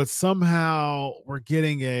 But somehow we're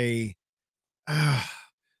getting a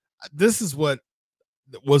this is what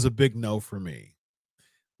was a big no for me.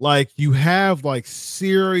 Like, you have like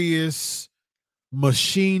serious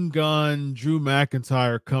machine gun Drew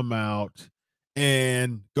McIntyre come out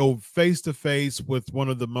and go face to face with one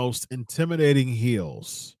of the most intimidating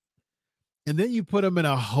heels. And then you put him in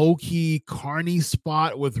a hokey, carny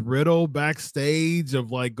spot with Riddle backstage of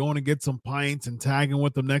like going to get some pints and tagging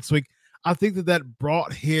with them next week. I think that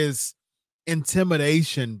brought his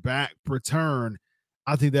intimidation back return.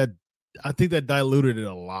 I think that diluted it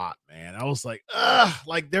a lot, man. I was like,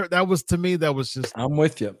 that was, to me, that was just. I'm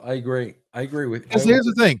with you. I agree with you. Because here's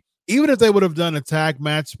the thing: even if they would have done a tag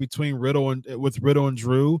match between Riddle and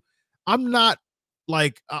Drew, I'm not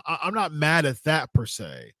mad at that per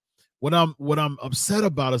se. What I'm upset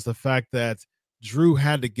about is the fact that Drew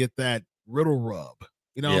had to get that Riddle rub.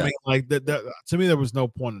 What I mean? Like that to me, there was no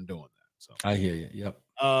point in doing that. So I hear you. Yep.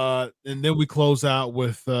 And then we close out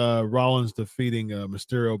with Rollins defeating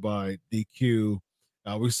Mysterio by DQ.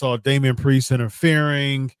 We saw Damian Priest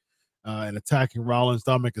interfering and attacking Rollins.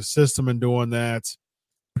 Dominic assists him in doing that.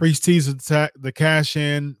 Priest teases the cash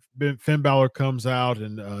in. Finn Balor comes out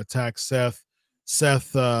and attacks Seth.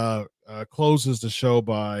 Seth closes the show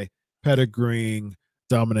by pedigreeing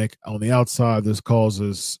Dominic on the outside. This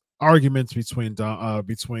causes arguments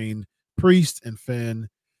between Priest and Finn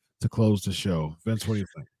to close the show. Vince, what do you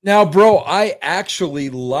think? Now, bro, I actually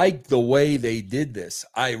liked the way they did this.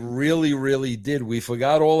 I really, really did. We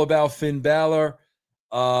forgot all about Finn Balor.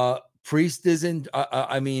 Priest is in.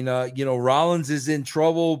 Rollins is in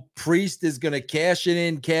trouble. Priest is going to cash it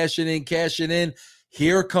in.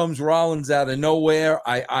 Here comes Rollins out of nowhere.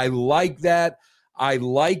 I like that. I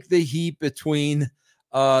like the heat between,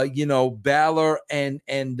 Balor and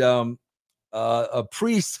a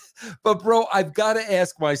priest. But bro, I've got to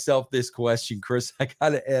ask myself this question, Chris. I got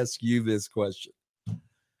to ask you this question.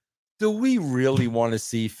 Do we really want to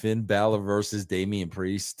see Finn Balor versus Damian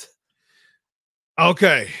Priest?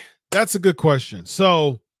 Okay, that's a good question.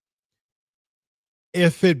 So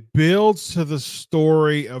if it builds to the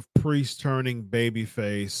story of Priest turning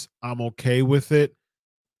babyface, I'm okay with it.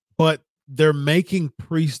 But they're making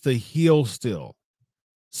Priest a heel still.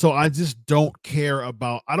 So I just don't care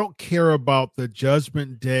about the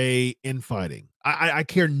Judgment Day infighting. I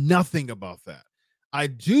care nothing about that. I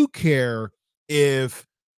do care if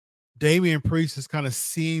Damian Priest is kind of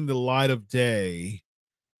seeing the light of day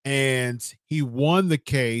and he won the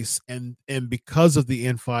case, and because of the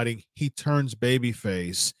infighting he turns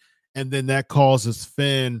babyface, and then that causes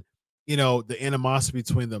Finn, the animosity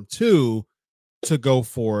between them two, to go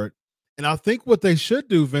for it. And I think what they should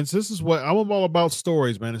do, Vince, this is what I'm all about: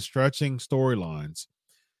 stories, man, and stretching storylines.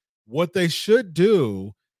 What they should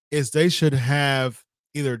do is they should have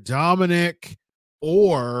either Dominic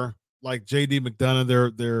or like JD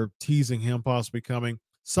McDonough, they're teasing him possibly coming.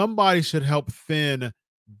 Somebody should help Finn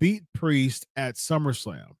beat Priest at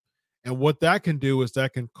SummerSlam. And what that can do is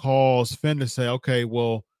that can cause Finn to say, okay,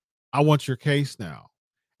 well, I want your case now.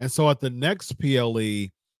 And so at the next PLE,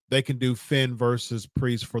 they can do Finn versus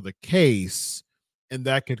Priest for the case, and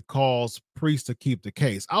that could cause Priest to keep the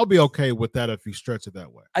case. I'll be okay with that if you stretch it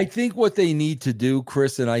that way. I think what they need to do,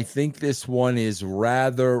 Chris, and I think this one is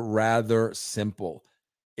rather simple.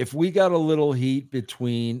 If we got a little heat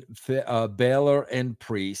between Balor and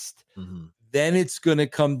Priest, then it's going to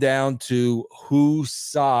come down to whose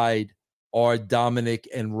side are Dominic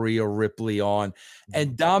and Rhea Ripley on.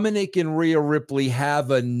 And Dominic and Rhea Ripley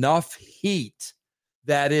have enough heat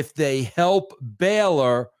that if they help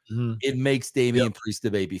Balor, it makes Damian Priest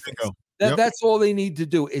a babyface. That's all they need to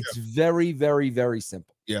do. It's very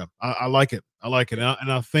simple. Yeah, I like it. I like it.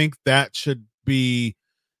 And I think that should be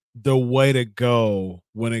the way to go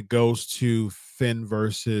when it goes to Finn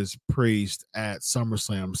versus Priest at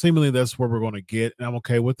SummerSlam. Seemingly that's where we're going to get, and I'm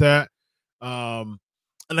okay with that. And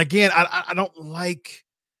again, I don't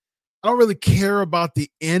really care about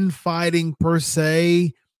the infighting per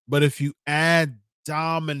se, but if you add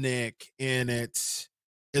Dominic in it,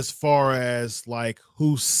 as far as like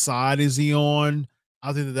whose side is he on,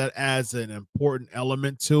 I think that adds an important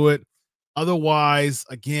element to it. Otherwise,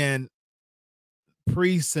 again,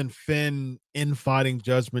 Priest and Finn infighting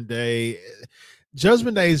Judgment Day.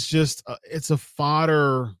 Judgment Day is just it's a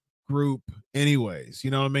fodder group, anyways.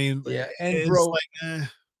 You know what I mean? Yeah, and bro,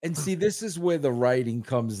 and see, this is where the writing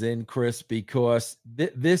comes in, Chris, because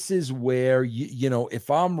this is where if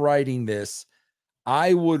I'm writing this,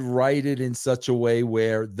 I would write it in such a way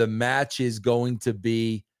where the match is going to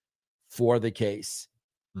be for the case.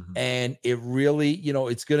 And it really,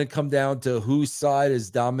 it's going to come down to whose side is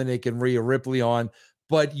Dominic and Rhea Ripley on,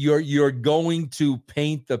 but you're going to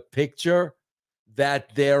paint the picture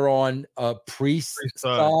that they're on a Priest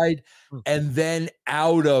side. And then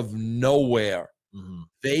out of nowhere,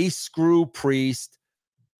 they screw Priest.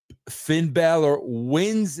 Finn Balor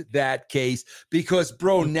wins that case because,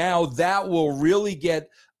 bro, now that will really get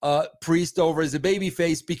Priest over as a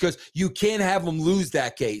babyface, because you can't have him lose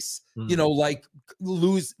that case. Like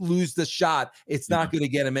lose the shot. It's not going to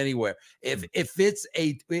get him anywhere.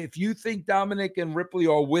 If you think Dominic and Ripley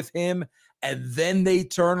are with him and then they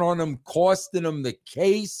turn on him, costing him the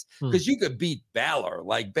case, because you could beat Balor.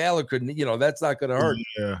 Like Balor couldn't, that's not going to hurt.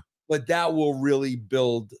 Yeah. But that will really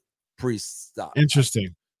build Priest's stop.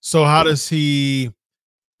 Interesting. So how does he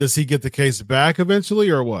get the case back eventually,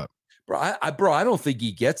 or what? Bro, I don't think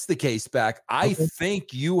he gets the case back. I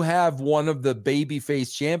think you have one of the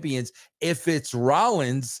babyface champions. If it's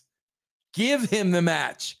Rollins, give him the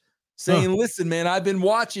match. Saying, listen, man, I've been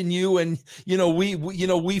watching you, and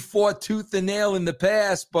we fought tooth and nail in the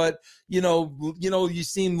past, but you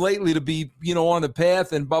seem lately to be on the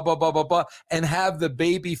path, and blah blah blah blah blah, and have the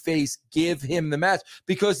babyface give him the match,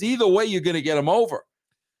 because either way you're going to get him over.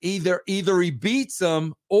 Either he beats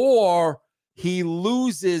him or he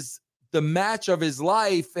loses the match of his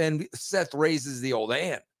life, and Seth raises the old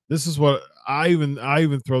hand. This is what I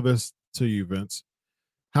even throw this to you, Vince.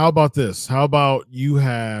 How about this? How about you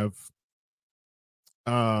have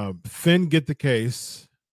Finn get the case,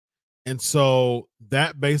 and so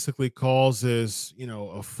that basically causes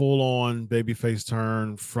a full-on babyface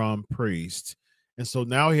turn from Priest. And so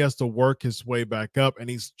now he has to work his way back up, and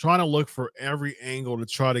he's trying to look for every angle to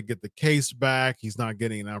try to get the case back. He's not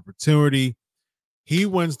getting an opportunity. He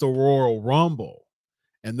wins the Royal Rumble,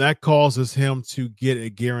 and that causes him to get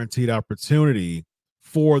a guaranteed opportunity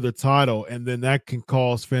for the title. And then that can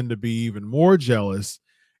cause Finn to be even more jealous.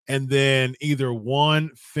 and then either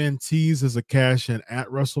one, Finn teases a cash in at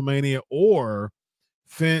WrestleMania, or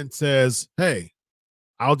Finn says, "Hey,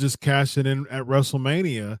 I'll just cash it in at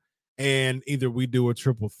WrestleMania," and either we do a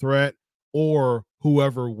triple threat, or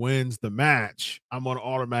whoever wins the match, I'm going to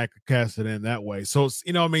automatically cash it in that way. So it's,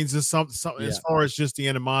 I mean, just something as far as just the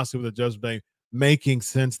animosity with the Judgment Day making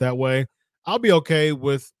sense that way. I'll be okay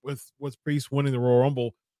with Priest winning the Royal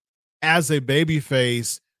Rumble as a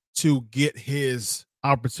babyface to get his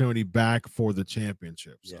opportunity back for the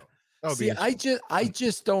championship. So see, I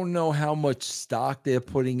just don't know how much stock they're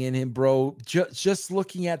putting in him, bro. Just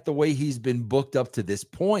looking at the way he's been booked up to this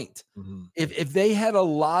point. Mm-hmm. If they had a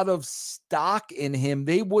lot of stock in him,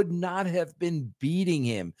 they would not have been beating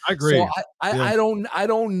him. I agree. So I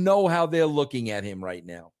don't know how they're looking at him right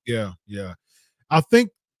now. Yeah. I think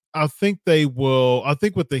they will. I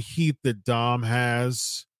think with the heat that Dom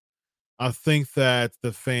has, I think that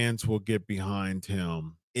the fans will get behind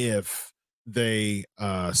him if they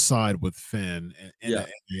side with Finn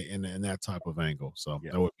in that type of angle. So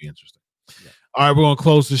that would be interesting. All right, we're going to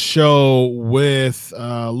close the show with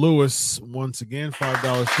Lewis once again,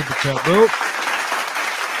 $5 super chat. Boop.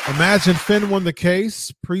 Imagine Finn won the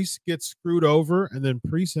case, Priest gets screwed over, and then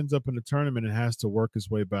Priest ends up in the tournament and has to work his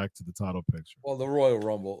way back to the title picture. Well, the Royal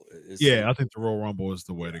Rumble is I think the Royal Rumble is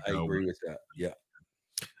the way to go. I agree with that. Yeah.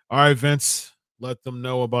 All right, Vince, let them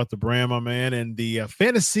know about the brand, my man, and the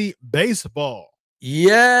fantasy baseball.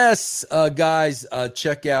 Yes, guys,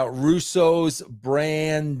 check out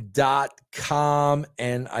russosbrand.com,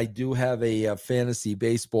 and I do have a fantasy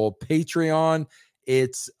baseball Patreon.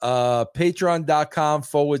 It's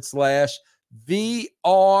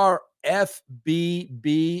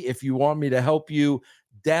patreon.com/VRFBB if you want me to help you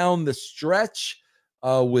down the stretch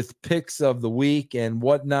with picks of the week and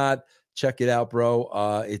whatnot. Check it out, bro.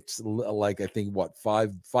 It's like, I think, what,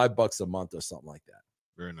 $5 a month or something like that.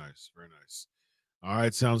 Very nice. All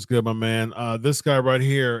right, sounds good, my man. This guy right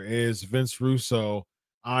here is Vince Russo.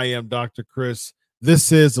 I am Dr. Chris.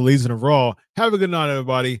 This is the Legion of Raw. Have a good night,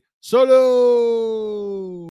 everybody. Solo.